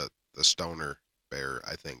like the stoner bear,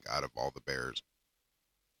 I think, out of all the bears.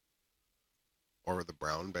 Or the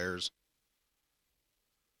brown bears.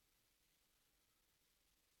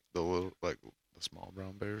 The little, like the small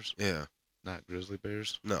brown bears, Yeah. not grizzly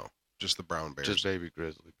bears. No, just the brown bears. Just baby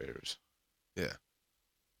grizzly bears. Yeah.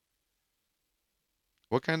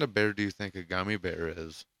 What kind of bear do you think a gummy bear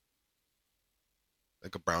is?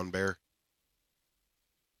 Like a brown bear.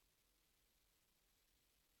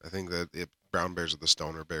 I think that brown bears are the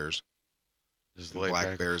stoner bears. Just And laid black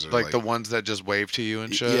back. bears are Like the ones that just wave to you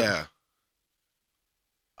and shit? Yeah.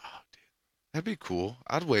 Oh, dude. That'd be cool.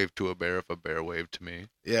 I'd wave to a bear if a bear waved to me.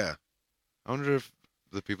 Yeah. I wonder if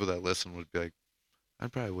the people that listen would be like,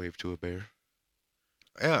 I'd probably wave to a bear.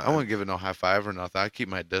 Yeah. I wouldn't give it no high five or nothing. I'd keep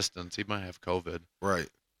my distance. He might have COVID. Right.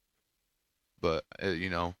 But, you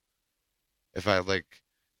know, if I like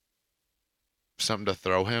something to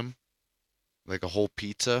throw him, like a whole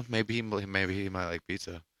pizza, maybe he might like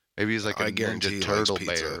pizza. Maybe he's like a I guarantee Ninja he likes Turtle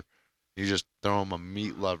pizza. bear. You just throw him a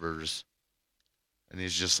meat lovers, and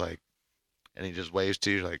he's just like, and he just waves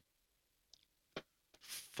to you like,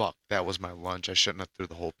 fuck, that was my lunch. I shouldn't have threw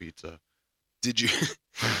the whole pizza. Did you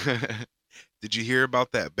hear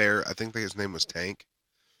about that bear? I think his name was Tank.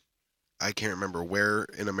 I can't remember where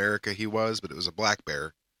in America he was, but it was a black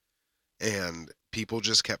bear. And people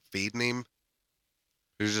just kept feeding him.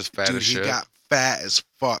 He was just fat Dude, as he shit. got fat as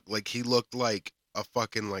fuck. Like, he looked like a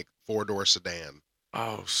fucking, like, 4-door sedan.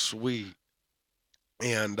 Oh, sweet.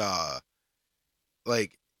 And,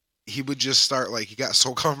 like, he would just start, like, he got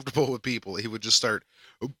so comfortable with people. He would just start,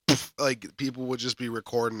 like, people would just be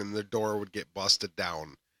recording and the door would get busted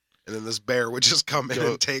down. And then this bear would just come in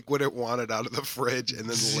and take what it wanted out of the fridge and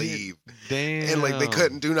then leave. Damn. And, like, they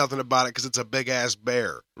couldn't do nothing about it because it's a big-ass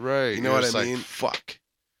bear. Right. You know what I mean? Like, fuck.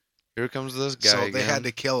 Here comes this guy So again. they had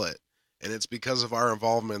to kill it. And it's because of our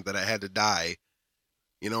involvement that it had to die.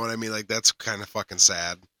 You know what I mean? Like, that's kind of fucking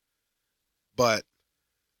sad. But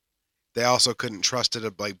they also couldn't trust it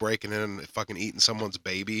of, like, breaking in and fucking eating someone's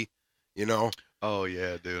baby, you know? Oh,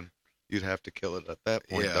 yeah, dude. You'd have to kill it at that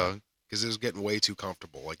point, Yeah. dog. Because it was getting way too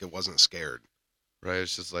comfortable. Like, it wasn't scared. Right?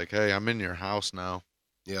 It's just like, hey, I'm in your house now.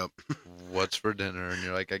 Yep. What's for dinner? And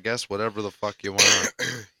you're like, I guess whatever the fuck you want.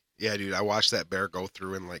 Yeah, dude, I watched that bear go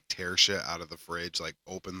through and, like, tear shit out of the fridge, like,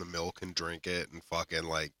 open the milk and drink it and fucking,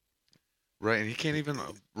 like... Right, and he can't even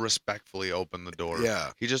respectfully open the door.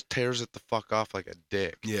 Yeah. He just tears it the fuck off like a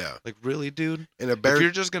dick. Yeah. Like, really, dude? And a bear... If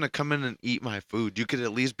you're just going to come in and eat my food, you could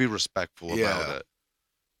at least be respectful about it.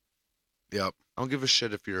 Yep. I don't give a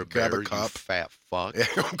shit if you're a Grab a bear, cup. you fat fuck. Yeah,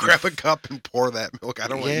 grab a cup and pour that milk. I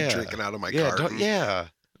don't want you Yeah. drinking out of my Yeah, carton. yeah.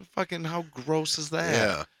 Fucking how gross is that?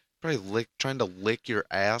 Yeah. Probably trying to lick your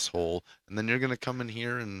asshole, and then you're gonna come in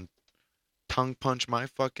here and tongue punch my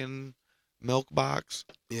fucking milk box.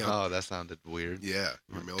 Yeah. Oh, that sounded weird. Yeah.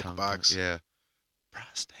 Your milk Tongue box. Yeah.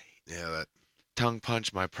 Prostate. Yeah, that Tongue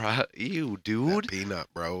punch my Ew, that dude. peanut,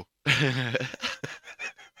 bro.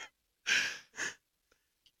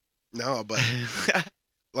 No, but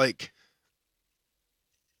like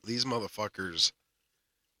these motherfuckers,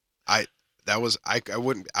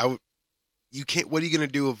 you can't, what are you going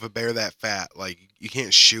to do with a bear that fat? Like, you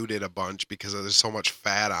can't shoot it a bunch because there's so much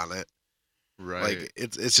fat on it. Right. Like,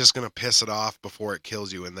 it's just going to piss it off before it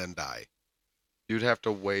kills you and then die. You'd have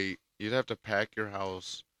to wait. You'd have to pack your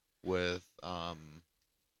house with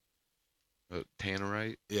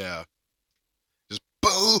tannerite. Yeah. Just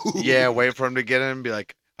boom. Yeah, wait for him to get in and be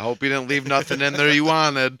like, I hope you didn't leave nothing in there you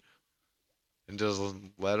wanted. And just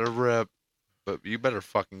let her rip. But you better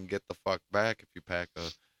fucking get the fuck back if you pack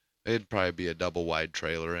it'd probably be a double wide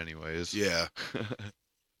trailer anyways. Yeah.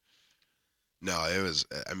 No, it was,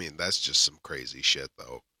 I mean, that's just some crazy shit,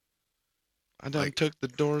 though. I done took the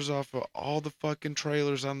doors off of all the fucking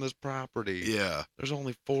trailers on this property. Yeah. There's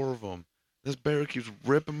only 4 of them. This bear keeps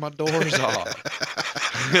ripping my doors off.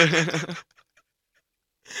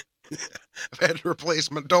 I've had to replace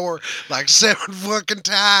my door like 7 fucking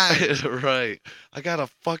times. Right. I got a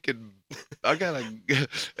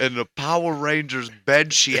and the Power Rangers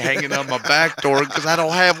bed sheet hanging on my back door because I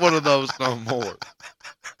don't have one of those no more.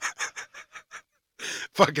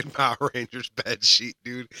 Fucking Power Rangers bed sheet,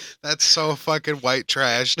 dude. That's so fucking white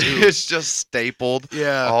trash, dude. It's just stapled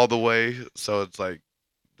all the way, so it's like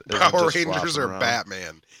Power just Rangers flopping or around.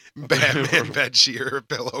 Batman. Batman bed sheet or a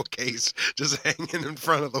pillowcase just hanging in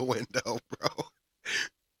front of the window, bro.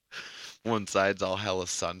 One side's all hella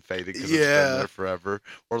sun faded because it's Yeah. been there forever.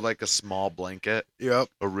 Or like a small blanket, Yep.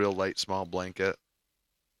 a real light small blanket.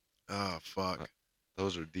 Oh, fuck.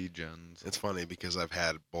 Those are degens. It's funny because I've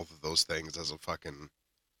had both of those things as a fucking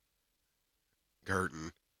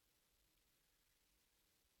curtain.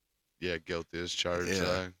 Yeah, guilty as charged.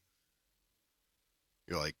 Yeah.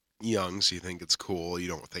 You're like young, so you think it's cool. You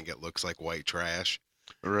don't think it looks like white trash.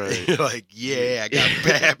 Right. You're like, yeah, I got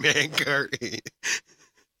Batman curtain.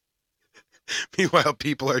 Meanwhile,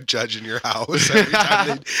 people are judging your house every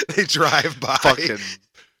time they drive by. Fucking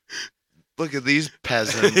Look at these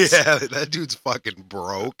peasants. Yeah, that dude's fucking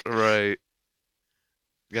broke. Right.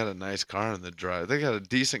 Got a nice car in the drive. They got a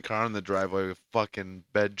decent car in the driveway with fucking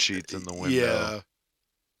bed sheets in the window. Yeah.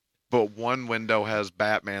 But one window has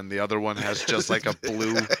Batman, the other one has just like a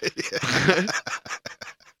blue.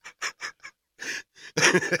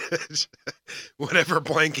 Whatever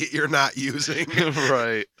blanket you're not using.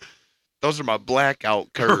 Right. Those are my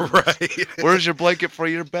blackout curtains. Right. Where's your blanket for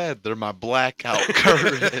your bed? They're my blackout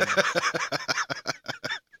curtains.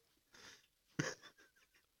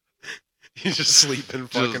 You just sleeping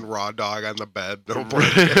fucking raw dog on the bed. No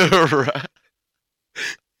blanket. Right.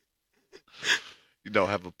 You don't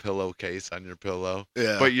have a pillowcase on your pillow.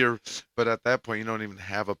 Yeah. But at that point you don't even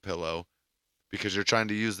have a pillow because you're trying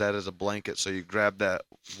to use that as a blanket. So you grab that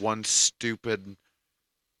one stupid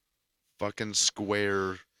fucking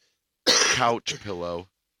square couch pillow.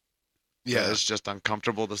 Yeah. It's just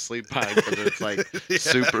uncomfortable to sleep on because it's like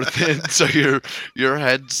super thin. So your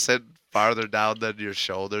head's sitting farther down than your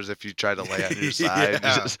shoulders. If you try to lay on your side, you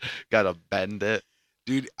just gotta bend it.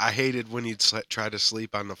 Dude, I hated when you'd try to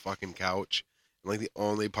sleep on the fucking couch. Like the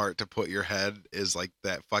only part to put your head is like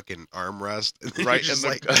that fucking armrest, and then right? Just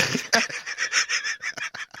like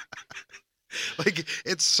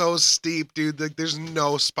it's so steep, dude. Like there's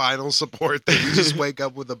no spinal support. That you just wake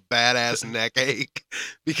up with a badass neck ache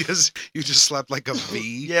because you just slept like a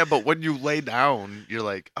V. Yeah, but when you lay down, you're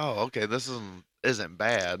like, oh, okay, this isn't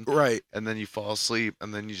bad, right? And then you fall asleep,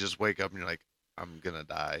 and then you just wake up, and you're like, I'm gonna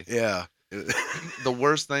die. Yeah. The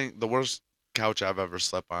worst couch I've ever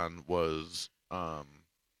slept on was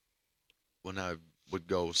when I would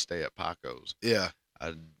go stay at Paco's. Yeah.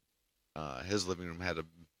 His living room had a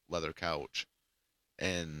leather couch,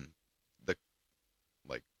 and the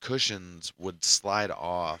cushions would slide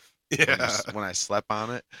off when I slept on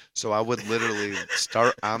it. So I would literally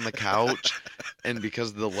start on the couch, and because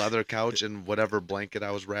of the leather couch and whatever blanket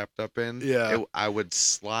I was wrapped up in, I would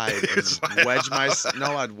slide and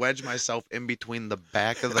I'd wedge myself in between the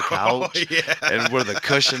back of the couch and where the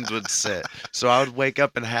cushions would sit. So I would wake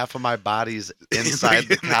up and half of my body's inside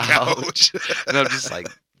the couch. And I'm just like,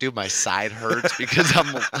 dude, my side hurts because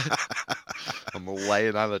I'm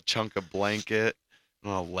laying on a chunk of blanket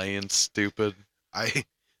and I'm laying stupid.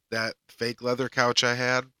 That fake leather couch I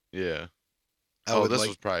had. Yeah. This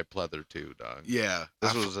was probably pleather too, dog. Yeah.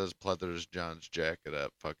 This was as pleather as John's jacket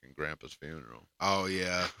at fucking Grandpa's funeral. Oh,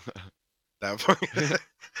 yeah. That fucking...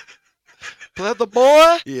 Pleather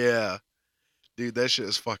boy? Yeah. Dude, that shit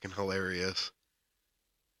is fucking hilarious.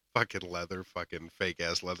 Fucking leather, fucking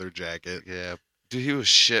fake-ass leather jacket. Yeah. Dude, he was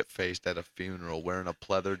shit-faced at a funeral wearing a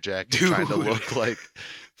pleather jacket trying to look like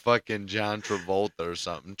fucking John Travolta or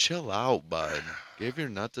something. Chill out, bud. Give your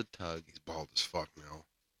nuts a tug. He's bald as fuck now.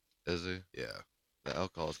 Is he? Yeah. The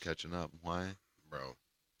alcohol's catching up. Why? Bro.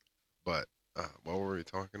 But, what were we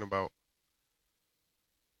talking about?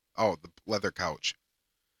 Oh, the leather couch.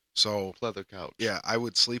 So. Leather couch. Yeah, I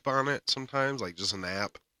would sleep on it sometimes, like just a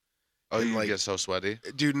nap. Oh, you get so sweaty?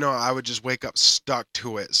 Dude, no, I would just wake up stuck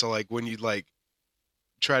to it. So, like, when you'd, like,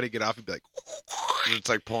 try to get off, you'd be like... It's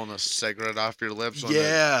like pulling a cigarette off your lips when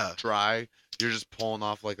they're dry. You're just pulling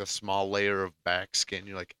off, like, a small layer of back skin.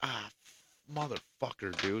 You're like,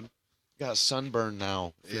 motherfucker, dude. Got sunburn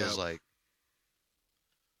now, feels like.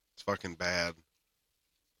 It's fucking bad.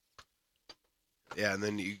 Yeah, and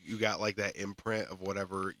then you got, like, that imprint of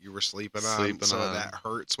whatever you were sleeping on. That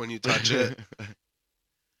hurts when you touch it.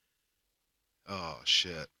 Oh,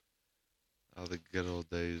 shit. Oh, the good old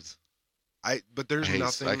days. But there's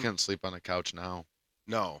nothing... I can't sleep on a couch now.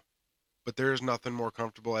 No. But there's nothing more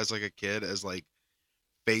comfortable as, like, a kid as, like,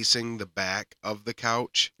 facing the back of the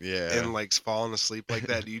couch. Yeah. And, like, falling asleep like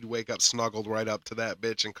that. You'd wake up snuggled right up to that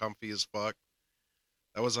bitch and comfy as fuck.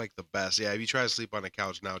 That was, like, the best. Yeah, if you try to sleep on a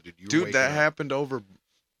couch now, dude, Dude, that happened over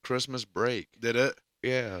Christmas break. Did it?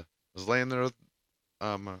 Yeah. I was laying there with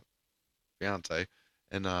my fiance,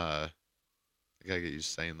 and I gotta get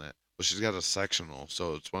used to saying that. Well, she's got a sectional,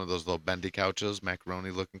 so it's one of those little bendy couches,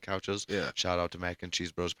 macaroni-looking couches. Yeah. Shout out to Mac and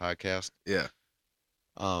Cheese Bros podcast. Yeah.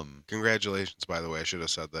 Congratulations, by the way. I should have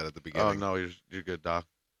said that at the beginning. Oh no, you're good, Doc.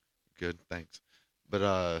 Good, thanks.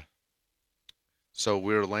 But so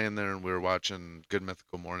we were laying there and we were watching Good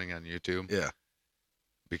Mythical Morning on YouTube. Yeah.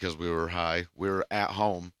 Because we were high. We were at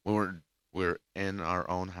home. We were in our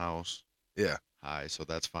own house. Yeah. High, so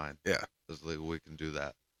that's fine. Yeah. It's legal. We can do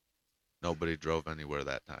that. Nobody drove anywhere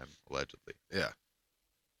that time, allegedly. Yeah.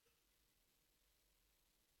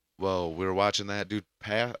 Well, we were watching that dude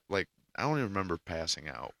I don't even remember passing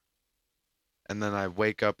out. And then I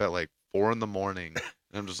wake up at like 4 a.m. and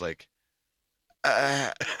I'm just like,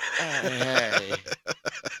 hey.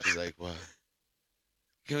 She's like, what?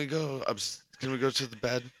 Can we go Can we go to the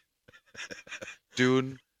bed?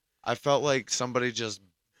 Dude, I felt like somebody just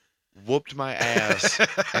whooped my ass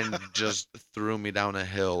and just threw me down a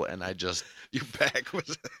hill, and Your back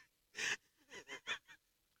was.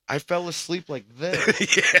 I fell asleep like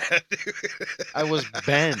this. Yeah, dude. I was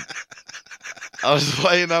bent. I was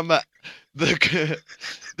laying on the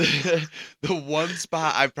one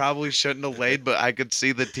spot I probably shouldn't have laid, but I could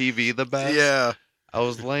see the TV the best. Yeah. I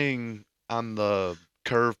was laying on the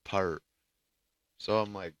curved part. So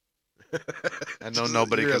I'm like, I know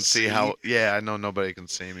nobody You're can a see C. how. Yeah, I know nobody can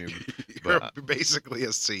see me. You're But basically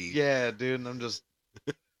a C. yeah, dude, and I'm just.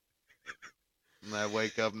 And I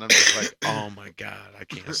wake up and I'm just like, oh my God, I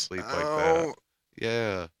can't sleep like that. Oh.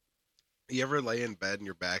 Yeah. You ever lay in bed and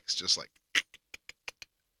your back's just like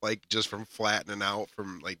just from flattening out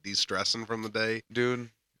from like de-stressing from the day? Dude,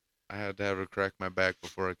 I had to have her crack my back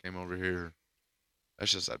before I came over here.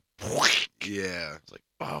 That's just like, Yeah. it's like,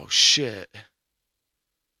 oh shit.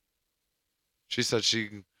 She said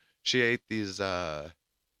she ate these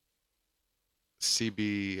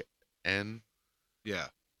CBN Yeah.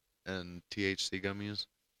 and THC gummies.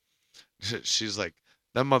 She's like,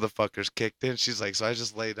 that motherfucker's kicked in. She's like, so I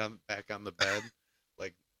just laid back on the bed,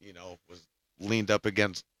 like, was leaned up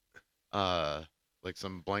against like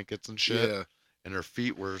some blankets and shit. Yeah. And her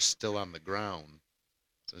feet were still on the ground.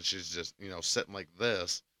 And she's just, sitting like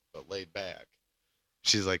this, but laid back.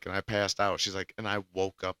 She's like, and I passed out. She's like, and I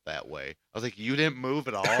woke up that way. I was like, you didn't move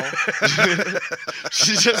at all?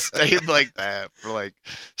 She just stayed like that for like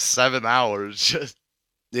 7 hours. Just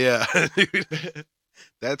Yeah.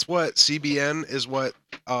 That's what CBN is what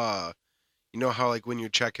you know how like when you're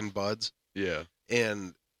checking buds yeah.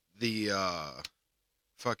 and the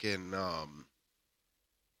fucking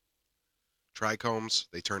trichomes,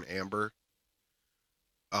 they turn amber.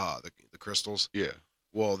 The crystals. Yeah.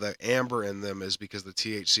 Well, the amber in them is because the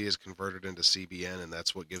THC is converted into CBN, and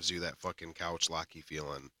that's what gives you that fucking couch locky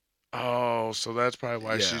feeling. Oh, so that's probably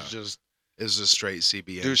why Yeah. she's just. It's just straight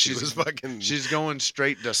CBN. Dude, she was fucking. She's going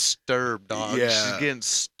straight disturbed, dog. Yeah. She's getting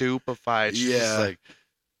stupefied. She's just Yeah. like,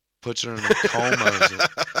 puts her in a coma.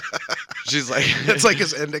 She's like, It's like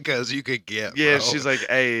as indica as you could get. yeah. Bro. She's like,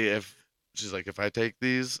 hey, if I take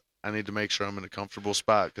these, I need to make sure I'm in a comfortable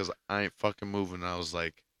spot because I ain't fucking moving. I was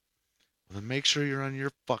like, well, then make sure you're on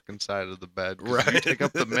your fucking side of the bed. 'Cause if you Right. take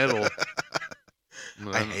up the middle.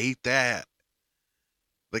 I hate that.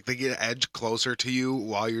 Like they get edged closer to you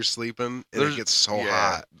while you're sleeping, and it gets so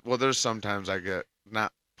hot. Well, there's sometimes I get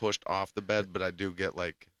not pushed off the bed, but I do get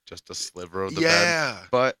like just a sliver of the bed. Yeah.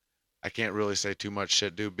 But I can't really say too much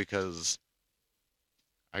shit, dude, because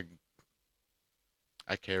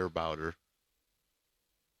I care about her.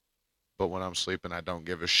 But when I'm sleeping, I don't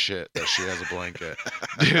give a shit that she has a blanket.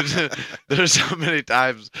 Dude, there's so many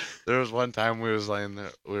times. There was one time we was laying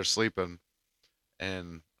there, we were sleeping,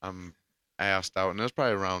 and I'm assed out, and it was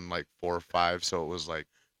probably around like 4 or 5, so it was like,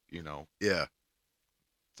 Yeah.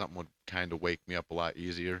 something would kind of wake me up a lot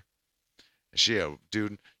easier. And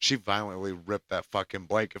she violently ripped that fucking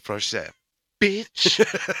blanket from. She said, "Bitch,"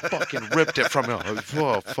 fucking ripped it from me. I was like,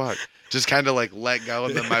 whoa, fuck. Just kind of like let go,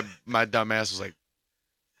 and then my dumb ass was like,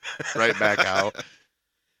 right back out.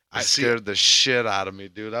 I scared the shit out of me,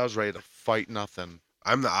 dude. I was ready to fight nothing.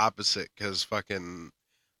 I'm the opposite because fucking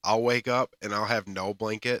I'll wake up and I'll have no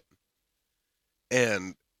blanket,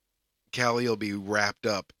 and Callie will be wrapped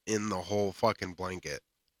up in the whole fucking blanket.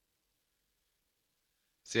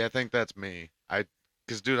 See, I think that's me.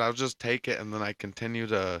 Because, dude, I'll just take it and then I continue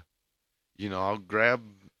to, I'll grab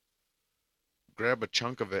a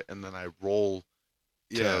chunk of it and then I roll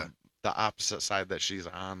Yeah. to the opposite side that she's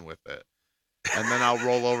on with it. And then I'll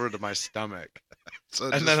roll over to my stomach. So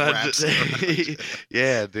it And just then I wraps around you.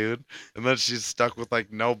 yeah, dude. And then she's stuck with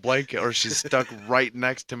like no blanket, or she's stuck right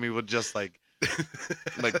next to me with just like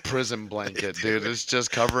prison blanket, dude. It's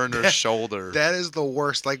just covering her shoulder. That is the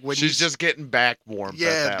worst. Like when She's just getting back warmth Yeah,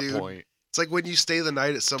 at that dude. point. It's like when you stay the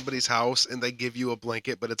night at somebody's house and they give you a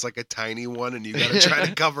blanket, but it's like a tiny one, and you gotta try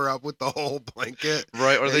to cover up with the whole blanket.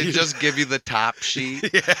 Right, or And they you- just give you the top sheet.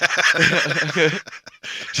 Yeah.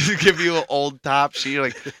 Just give you an old top sheet.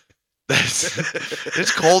 Like,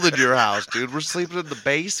 it's cold in your house, dude. We're sleeping in the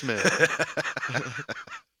basement.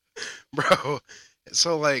 Bro.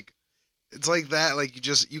 So like, it's like that. Like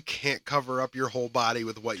you can't cover up your whole body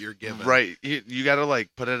with what you're given. Right. You got to like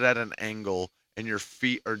put it at an angle, and your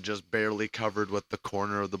feet are just barely covered with the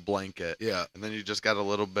corner of the blanket. Yeah. And then you just got a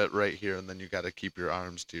little bit right here, and then you got to keep your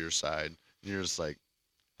arms to your side. And you're just like,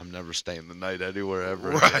 I'm never staying the night anywhere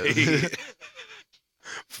ever. again. Right.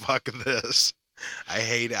 Fuck this. I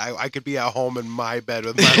hate it. I could be at home in my bed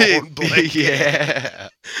with my own blanket. Yeah.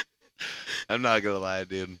 I'm not gonna lie,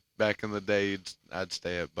 dude. Back in the day, I'd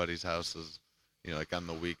stay at buddies' houses, like on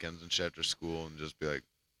the weekends and shit after school, and just be like,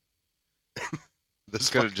 This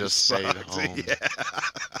could have fucking just stayed sucks. home. Yeah.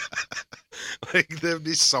 Like there'd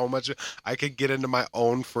be so much. I could get into my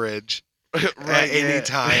own fridge at any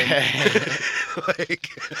time. Like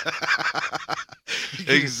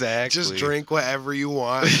Exactly. just drink whatever you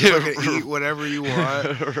want. Just eat whatever you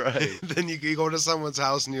want. Right. Then you go to someone's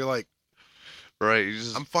house and you're like, Right. You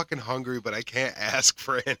just I'm fucking hungry, but I can't ask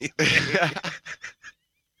for anything.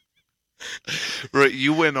 Right.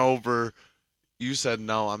 You went over. You said,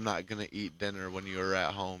 no, I'm not going to eat dinner when you were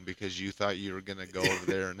at home because you thought you were going to go over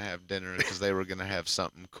there and have dinner because they were going to have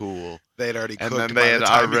something cool. They'd already cooked And then by they the had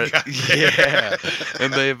time already, you got there. yeah.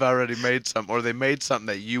 And they've already made something, or they made something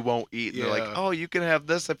that you won't eat. And they're like, Yeah. oh, you can have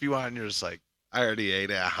this if you want. And you're just like, I already ate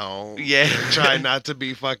at home. yeah. Try not to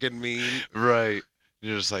be fucking mean. Right. And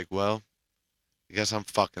you're just like, well, I guess I'm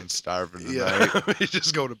fucking starving tonight. Yeah. You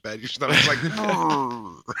just go to bed. Your stomach's like.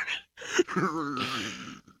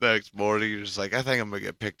 Next morning, you're just like, I think I'm going to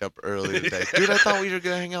get picked up early today. Dude, I thought we were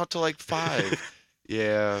going to hang out till like 5.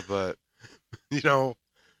 Yeah, but You know,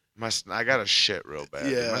 I got a shit real bad.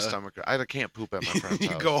 Dude. Yeah. My stomach, I can't poop at my friend's you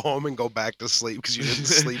house. go home and go back to sleep because you didn't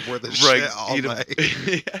sleep worth a Right, shit all eat night.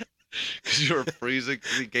 Yeah. Because you were freezing.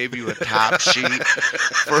 Because he gave you a top sheet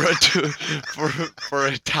for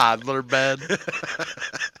a toddler bed,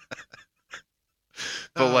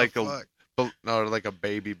 but like a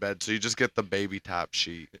baby bed. So you just get the baby top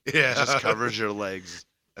sheet. Yeah. It just covers your legs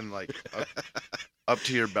and like up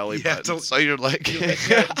to your belly Yeah, button. it's a- So you're like, you you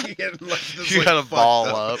gotta gotta ball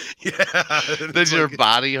up. Yeah. Then your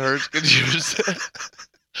body hurts because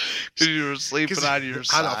you were sleeping on your on a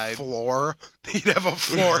side. floor. You'd have a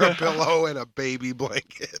floor pillow and a baby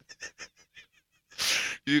blanket.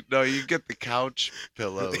 You get the couch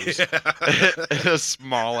pillows Yeah. and a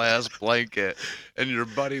small ass blanket, and your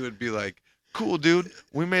buddy would be like, "Cool, dude.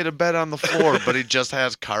 We made a bed on the floor, but he just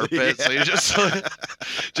has carpet, so you're just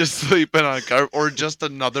sleeping on carpet, or just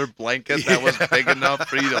another blanket that was big enough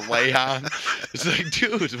for you to lay on." It's like,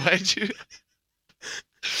 dude, why'd you?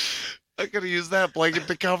 I could have used that blanket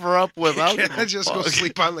to cover up with. Can't I just go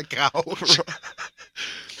sleep on the couch?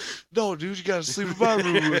 No, dude, you gotta sleep in my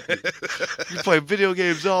room with me. You play video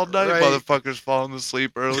games all night, Right. motherfuckers falling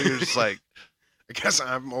asleep early. You're just like, I guess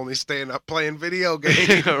I'm only staying up playing video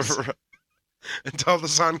games until the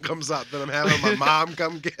sun comes up. Then I'm having my mom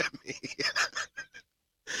come get me.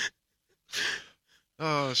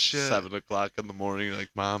 Oh shit! 7 o'clock in the morning, you're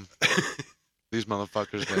like, Mom, these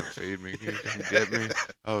motherfuckers didn't feed me. Can you come get me?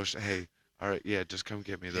 Oh, hey, all right, yeah, just come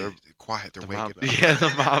get me. They're quiet. They're the waking mom, up.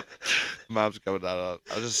 yeah, mom's coming out.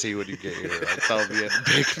 I'll just see when you get here. I'll tell them you had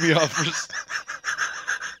to pick me up.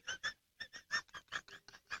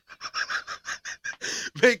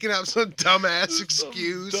 Making up some dumbass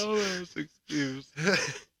excuse. Dumbass excuse.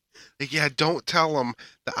 Like, yeah, don't tell them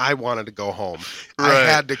that I wanted to go home. I Right.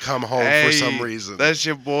 had to come home for some Hey, reason. That's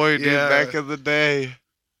your boy, dude, Yeah. back in the day.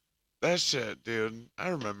 That shit, dude. I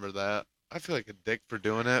remember that. I feel like a dick for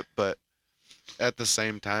doing it, but at the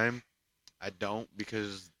same time, I don't,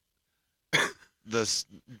 because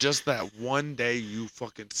just that one day you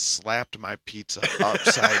fucking slapped my pizza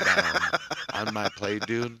upside down on my plate,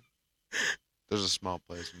 dude. There's a small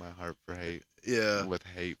place in my heart for hate. Yeah. With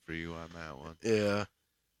hate for you on that one. Yeah.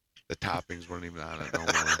 The toppings weren't even on it no more.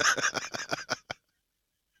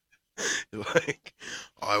 Like,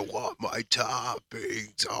 I want my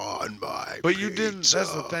toppings on my But you didn't.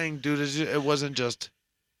 That's the pizza. thing, dude. It wasn't just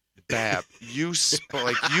bap. You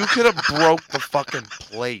you could have broke the fucking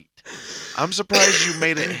plate. I'm surprised you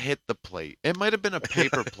made it hit the plate. It might have been a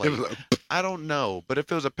paper plate. I don't know, but if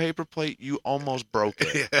it was a paper plate, you almost broke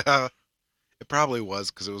it. Yeah. It probably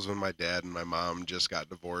was because it was when my dad and my mom just got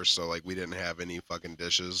divorced, so like we didn't have any fucking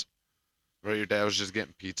dishes. Right, your dad was just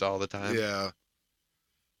getting pizza all the time. Yeah.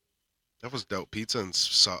 That was dope. Pizza and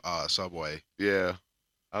Subway. Yeah.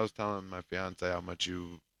 I was telling my fiance how much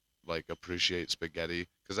you like appreciate spaghetti,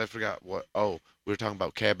 because I forgot what. Oh, we were talking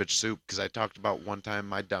about cabbage soup, because I talked about one time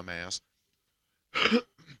my dumbass.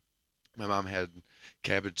 My mom had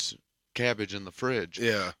cabbage in the fridge.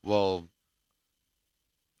 Yeah. Well,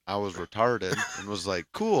 I was retarded and was like,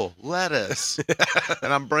 cool, lettuce.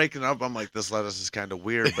 And I'm breaking up. I'm like, this lettuce is kind of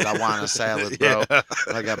weird, but I want a salad, bro. Yeah.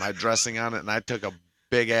 And I got my dressing on it, and I took a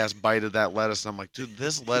big ass bite of that lettuce. And I'm like, dude,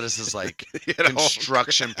 this lettuce is like You know,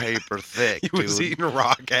 construction paper thick, he dude. was eating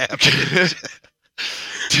raw cabbage.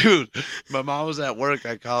 Dude, my mom was at work.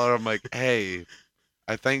 I call her. I'm like, hey,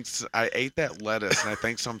 I ate that lettuce, and I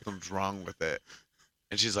think something's wrong with it.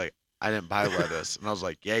 And she's like, I didn't buy lettuce. And I was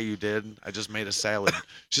like, yeah, you did. I just made a salad.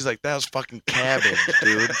 She's like, that was fucking cabbage,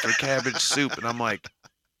 dude, for cabbage soup. And I'm like,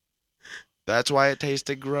 that's why it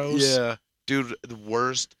tasted gross? Yeah. Dude, the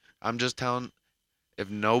worst. I'm just telling, if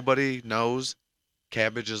nobody knows,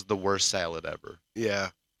 cabbage is the worst salad ever. Yeah.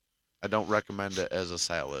 I don't recommend it as a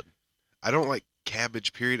salad. I don't like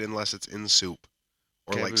cabbage, period, unless it's in soup.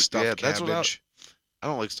 Or like stuffed yeah, that's cabbage. I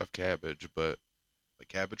don't like stuffed cabbage, but Like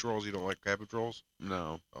cabbage rolls? You don't like cabbage rolls?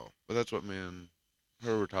 no. Oh. But that's what me and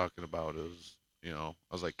her were talking about is, I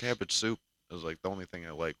was like, cabbage soup is like the only thing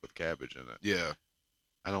I like with cabbage in it. Yeah.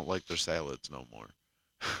 I don't like their salads no more.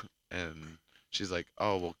 And she's like,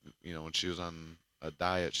 oh, well, when she was on a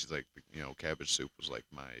diet, she's like, cabbage soup was like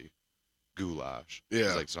my goulash. Yeah.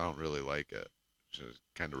 She's like, so I don't really like it. She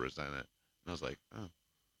kind of resent it. And I was like, oh,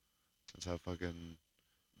 that's how fucking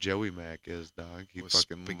Joey Mac is, dog. He With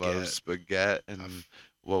fucking spaghetti. loves spaghetti. And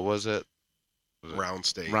what was it? Round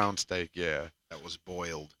steak. Round steak, yeah. That was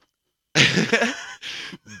boiled.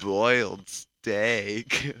 Boiled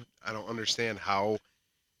steak. I don't understand how.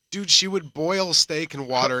 Dude, she would boil steak in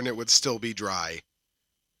water and it would still be dry.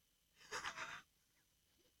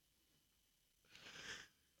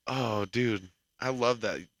 Oh, dude. I love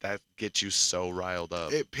that. That gets you so riled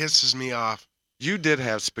up. It pisses me off. You did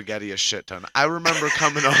have spaghetti a shit ton. I remember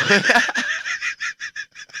coming over.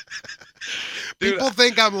 Dude, People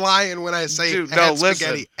think I'm lying when I say dude, had no, listen.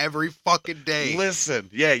 spaghetti every fucking day. Listen,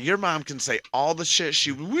 yeah, your mom can say all the shit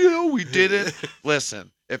we did it. Listen,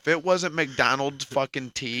 if it wasn't McDonald's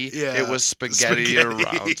fucking tea, Yeah, it was spaghetti or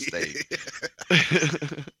round steak.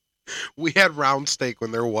 We had round steak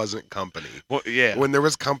when there wasn't company. Well, yeah. When there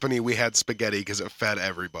was company, we had spaghetti because it fed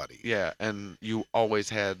everybody. Yeah, and you always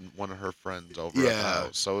had one of her friends over at the Yeah.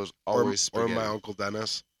 house, so it was always Or spaghetti. my Uncle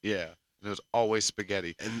Dennis. Yeah, and it was always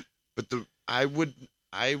spaghetti. But I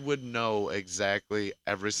would know exactly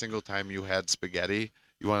every single time you had spaghetti.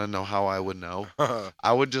 You want to know how I would know?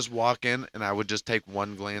 I would just walk in and I would just take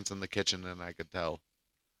one glance in the kitchen and I could tell.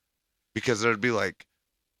 Because there'd be like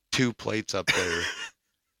 2 plates up there.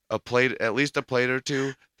 At least a plate or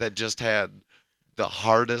 2 that just had the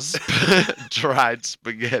hardest dried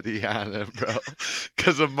spaghetti on it, bro.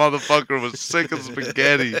 Because the motherfucker was sick of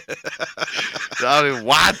spaghetti. I don't even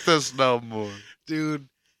want this no more. Dude.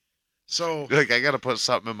 So Like, I gotta put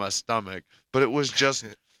something in my stomach. But it was just,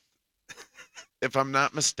 if I'm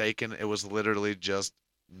not mistaken, it was literally just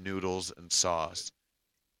noodles and sauce.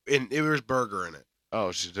 and it was burger in it.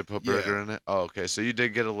 Oh, she did put burger in it? Oh, okay. So you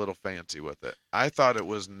did get a little fancy with it. I thought it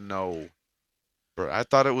was I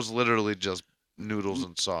thought it was literally just noodles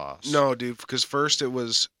and sauce. No, dude, because first there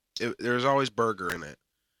was always burger in it,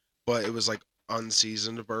 but it was like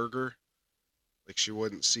unseasoned burger. Like she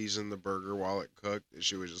wouldn't season the burger while it cooked.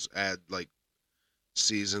 She would just add like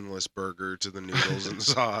seasonless burger to the noodles and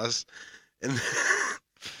sauce, and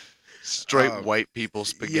Straight white people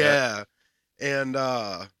spaghetti. yeah, and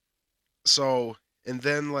so and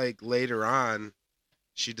then like later on,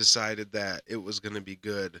 she decided that it was gonna be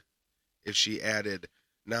good if she added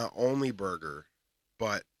not only burger,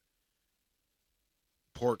 but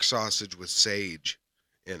pork sausage with sage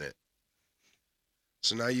in it.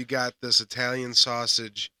 So now you got this Italian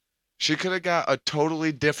sausage. She could have got a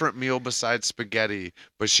totally different meal besides spaghetti,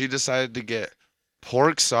 but she decided to get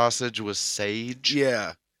pork sausage with sage.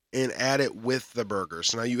 Yeah. And add it with the burger.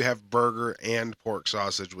 So now you have burger and pork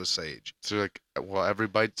sausage with sage. So you're like, well, every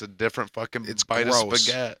bite's a different fucking It's bite gross. of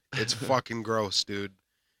spaghetti. It's fucking gross, dude.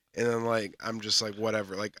 And then like, I'm just like,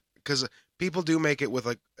 whatever. Like, because people do make it with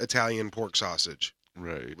like Italian pork sausage.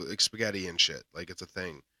 Right. With, like spaghetti and shit. Like it's a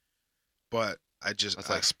thing. But I just. That's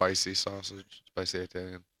like spicy sausage, spicy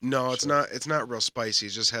Italian. No, it's Sure. not. It's not real spicy.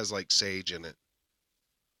 It just has like sage in it.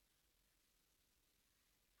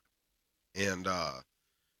 And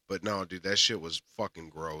but no, dude, that shit was fucking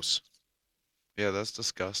gross. Yeah, that's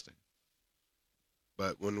disgusting.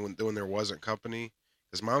 But when there wasn't company,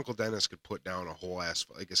 because my Uncle Dennis could put down a whole ass,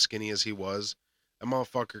 like as skinny as he was, that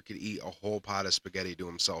motherfucker could eat a whole pot of spaghetti to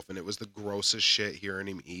himself, and it was the grossest shit hearing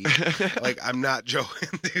him eat. Like I'm not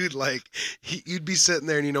joking, dude. Like you'd be sitting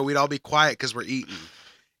there, and we'd all be quiet because we're eating,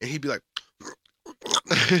 and he'd be like.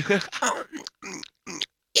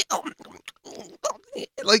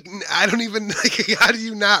 Like I don't even like how do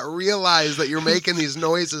you not realize that you're making these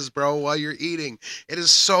noises, bro, while you're eating? It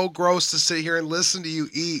is so gross to sit here and listen to you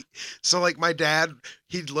eat. So like my dad,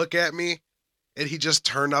 he'd look at me and he just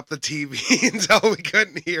turned up the TV until we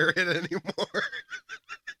couldn't hear it anymore.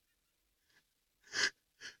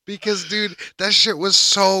 Because dude, that shit was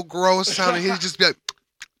so gross sounding. He'd just be like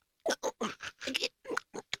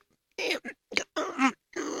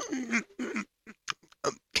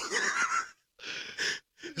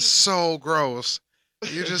so gross.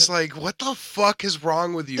 You're just like, what the fuck is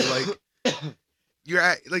wrong with you?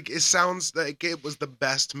 Like, like, it sounds like it was the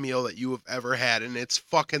best meal that you have ever had, and it's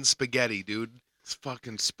fucking spaghetti, dude. It's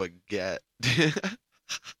fucking spaghetti.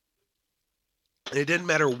 And it didn't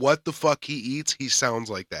matter what the fuck he eats, he sounds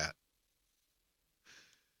like that.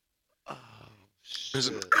 Oh, It's-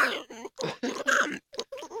 shit.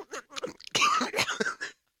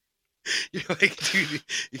 You're like, dude,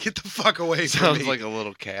 you get the fuck away from Sounds me. like a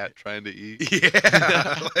little cat trying to eat.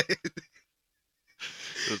 Yeah. Like,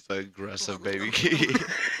 It's an aggressive baby kitty.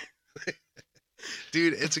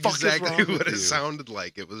 dude, it's fuck is exactly wrong what with it you? sounded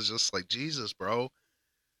like. It was just like, Jesus, bro.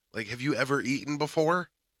 Like, have you ever eaten before?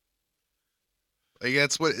 Like,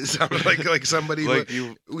 that's what it sounded like somebody Like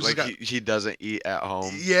who's like got, he doesn't eat at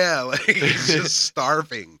home. yeah, like he's just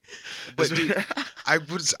starving. But dude, I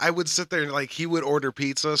would sit there and like he would order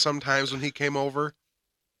pizza sometimes when he came over,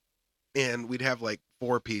 and we'd have like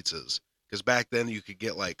 4 pizzas because back then you could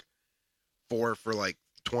get like 4 for like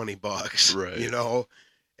 $20, Right. you know,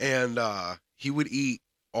 and he would eat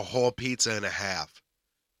a whole pizza and a half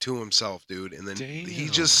to himself, dude, and then he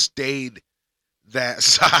Damn. just stayed that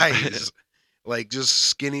size, like just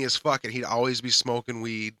skinny as fuck, and he'd always be smoking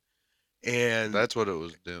weed, and That's what it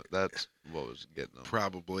was doing. That's what was getting him.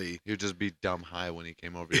 probably. He would just be dumb high when he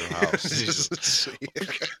came over your house. He's just-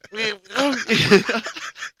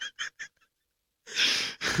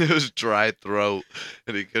 it was dry throat,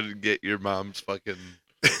 and he couldn't get your mom's fucking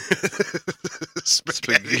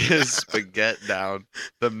spaghetti down.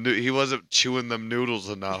 He wasn't chewing them noodles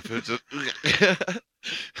enough. It was just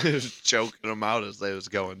it was choking them out as they was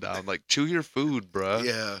going down. Like, chew your food, bruh.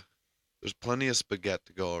 Yeah, There's plenty of spaghetti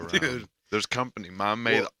to go around. Dude. There's company. Mom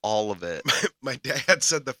made Well, all of it. my dad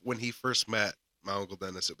said that when he first met my Uncle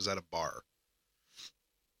Dennis, it was at a bar.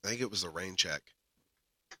 I think it was the Rain Check.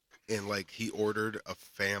 And like he ordered a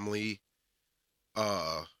family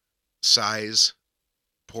size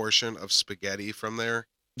portion of spaghetti from there.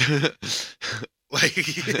 Like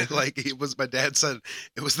it was, my dad said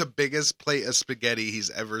it was the biggest plate of spaghetti he's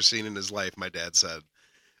ever seen in his life, my dad said.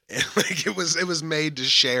 And like it was made to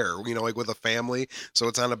share, you know, like with a family, so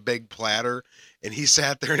it's on a big platter, and he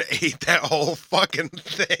sat there and ate that whole fucking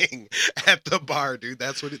thing at the bar, dude.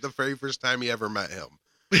 That's what the very first time he ever met him.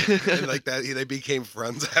 And like that, they became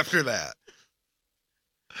friends after that.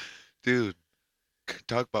 Dude,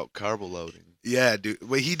 talk about carb loading. Yeah, dude.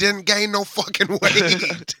 Well, he didn't gain no fucking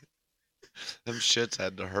weight. Them shits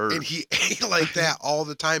had to hurt. And he ate like that all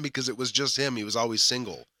the time because it was just him. He was always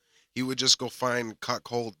single. He would just go find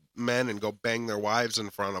cuckold men and go bang their wives in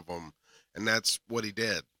front of them. And that's what he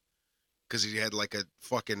did. Because he had like a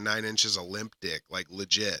fucking 9 inches of limp dick, like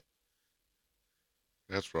legit.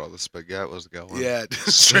 That's where all the spaghetti was going. Yeah,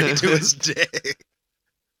 straight to his dick.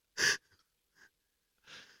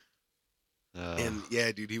 And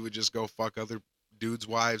yeah, dude, he would just go fuck other dudes'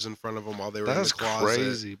 wives in front of them while they were in the that's closet.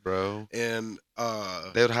 crazy, bro. And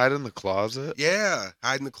They would hide in the closet. yeah,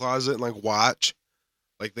 hide in the closet and like watch,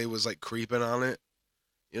 like they was like creeping on it,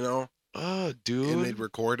 you know, Oh, and dude. they'd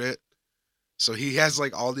record it. So he has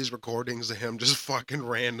like all these recordings of him just fucking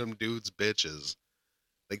random dudes' bitches.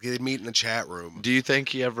 Like they'd meet in the chat room. Do you think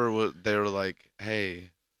he ever would? They were like,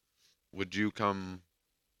 "Hey, would you come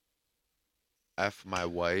f my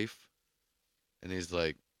wife?" And he's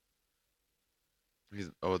like,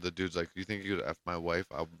 the dude's like, "You think you could f my wife?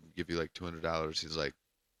 I'll give you like $200." He's like,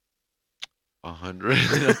 100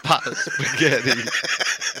 and a pot of spaghetti.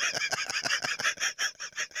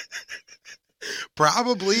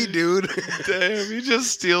 Probably, dude. Damn, he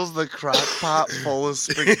just steals the crock pot full of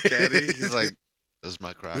spaghetti. He's like, "This is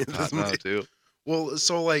my crock Yeah, pot this is now my- too." Well,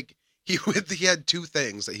 so like he had 2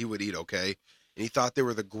 things that he would eat, okay? And he thought they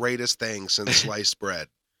were the greatest thing since sliced bread.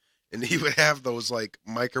 And he would have those like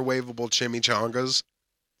microwavable chimichangas.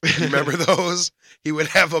 You remember those? He would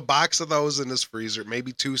have a box of those in his freezer,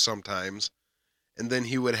 maybe 2 sometimes. And then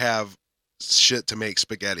he would have shit to make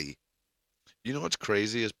spaghetti. You know what's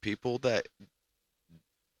crazy is people that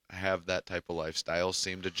have that type of lifestyle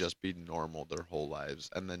seem to just be normal their whole lives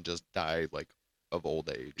and then just die like of old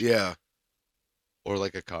age. Yeah. Or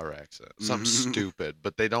like a car accident. Something Mhm. stupid.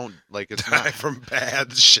 But they don't like it's Die not from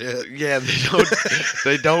bad shit. yeah,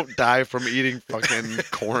 they don't die from eating fucking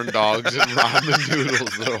corn dogs and ramen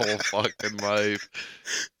noodles their whole fucking life.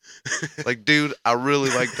 Like, dude, I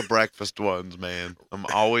really like the breakfast ones, man. I'm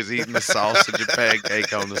always eating the sausage and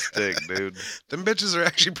pancake on the stick, dude. Them bitches are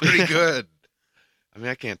actually pretty good. I mean,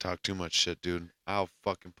 I can't talk too much shit, dude. I'll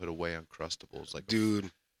fucking put away Uncrustables. Like,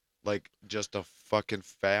 Dude, like just a fucking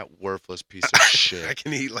fat, worthless piece of shit. I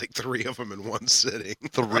can eat like 3 of them in one sitting.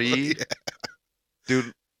 3? Yeah.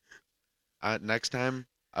 Dude, next time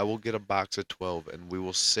I will get a box of 12, and we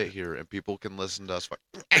will sit here, and people can listen to us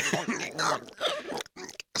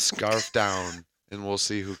scarf down, and we'll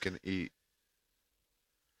see who can eat.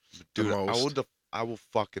 Dude, I will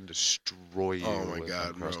fucking destroy you. Oh my with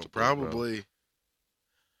god, bro. Uncrustables, Probably.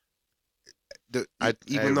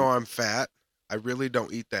 Even though I'm fat, I really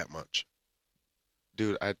don't eat that much.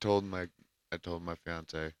 Dude, I told my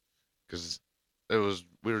fiance, because we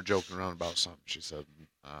were joking around about something. She said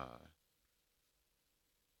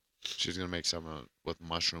she's gonna make something with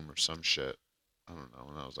mushroom or some shit. I don't know.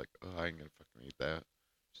 And I was like, oh, I ain't gonna fucking eat that.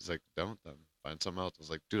 She's like, don't then. Find something else. I was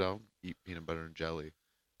like, dude, I'll eat peanut butter and jelly.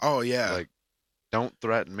 Oh yeah. Like, don't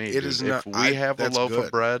threaten me. It dude. is if not. we have a That's loaf good.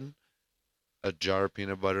 of bread, a jar of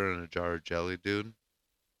peanut butter, and a jar of jelly, dude,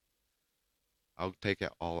 I'll take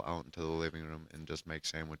it all out into the living room and just make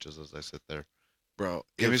sandwiches as I sit there. Bro,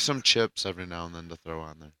 Give me some chips every now and then to throw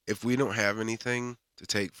on there. If we don't have anything to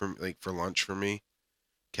take for lunch for me,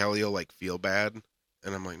 Kelly will feel bad,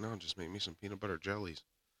 and I'm like, no, just make me some peanut butter jellies.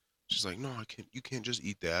 She's like, no, I can't. You can't just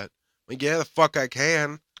eat that. I'm like, yeah, the fuck I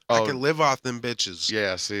can. I can live off them bitches.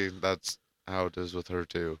 Yeah, see, that's how it is with her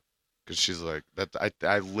too. Because she's like,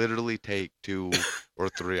 I literally take 2 or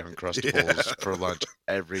 3 Uncrustables for lunch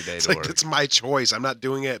every day It's to work. it's my choice. I'm not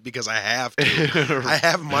doing it because I have to. I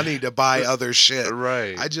have money to buy other shit.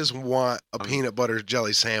 Right. I just want a peanut butter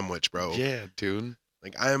jelly sandwich, bro. Yeah, dude.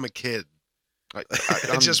 I am a kid. I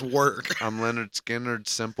just work. I'm Leonard Skinner's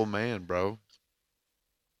simple man, bro.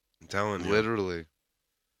 I'm telling you. Literally.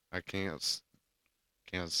 I can't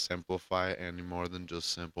simplify it any more than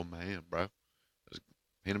just simple man, bro. Just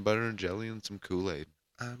peanut butter and jelly and some Kool-Aid.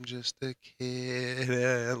 I'm just a kid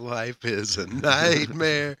and life is a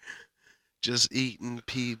nightmare. Just eating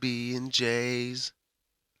PB&Js.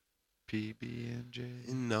 PB&J.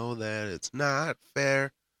 You know that it's not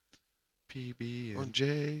fair.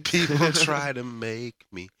 PB&J. People try to make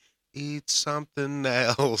me eat something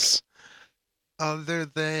else other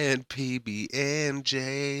than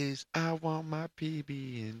PB&Js. I want my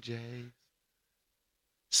PB&Js.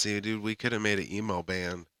 See, dude, we could have made an emo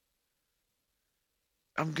band.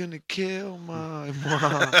 I'm gonna kill my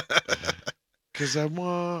mom because I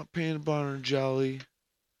want peanut butter and jelly.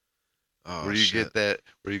 Oh, Where you get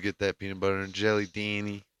that peanut butter and jelly,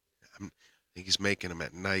 Danny? I think he's making them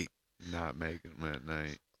at night. Not making them at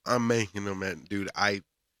night. I'm making them at, dude, I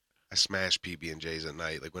smash PB&Js at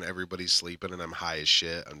night. When everybody's sleeping and I'm high as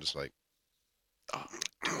shit, I'm just like,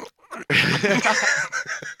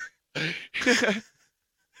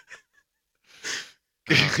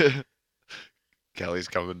 Kelly's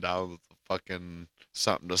coming down with fucking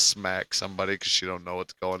something to smack somebody because she don't know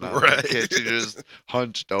what's going on. Right. She just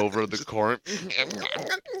hunched over the corner.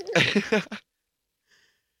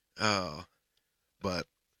 oh, but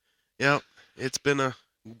yeah, it's been a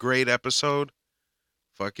great episode.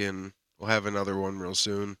 Fucking, we'll have another one real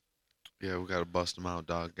soon. Yeah, we gotta bust them out,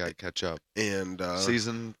 dog. Gotta catch up. And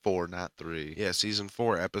season 4, not 3. Yeah, season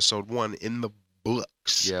 4, episode 1 in the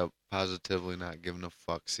books. Yeah, positively not giving a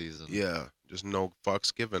fuck season. Yeah, just no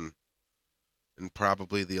fucks given. And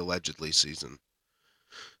probably the allegedly season.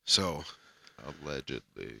 So,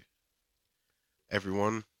 allegedly.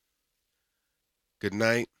 Everyone, good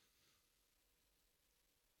night.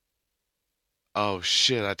 Oh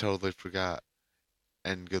shit, I totally forgot.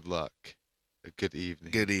 And good luck. Good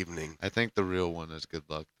evening. Good evening. I think the real one is good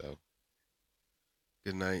luck though.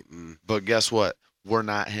 Good night. But guess what? We're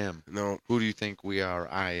not him. No. Who do you think we are?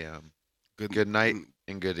 I am. Good night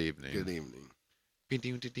and good evening. Good evening.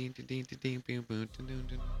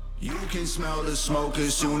 You can smell the smoke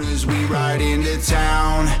as soon as we ride into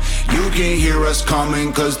town. You can hear us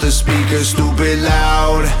coming cause the speaker's stupid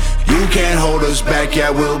loud. You can't hold us back, yeah,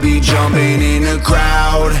 we'll be jumping in the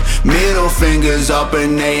crowd. Middle fingers up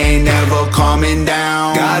and they ain't never coming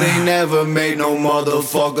down. God ain't never made no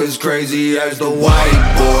motherfuckers crazy as the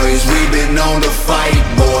white boys. We've been known to fight,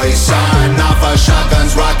 boys. Sign off our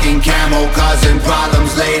shotguns, rocking camo, causing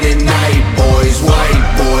problems late at night, boys. White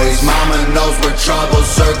boys.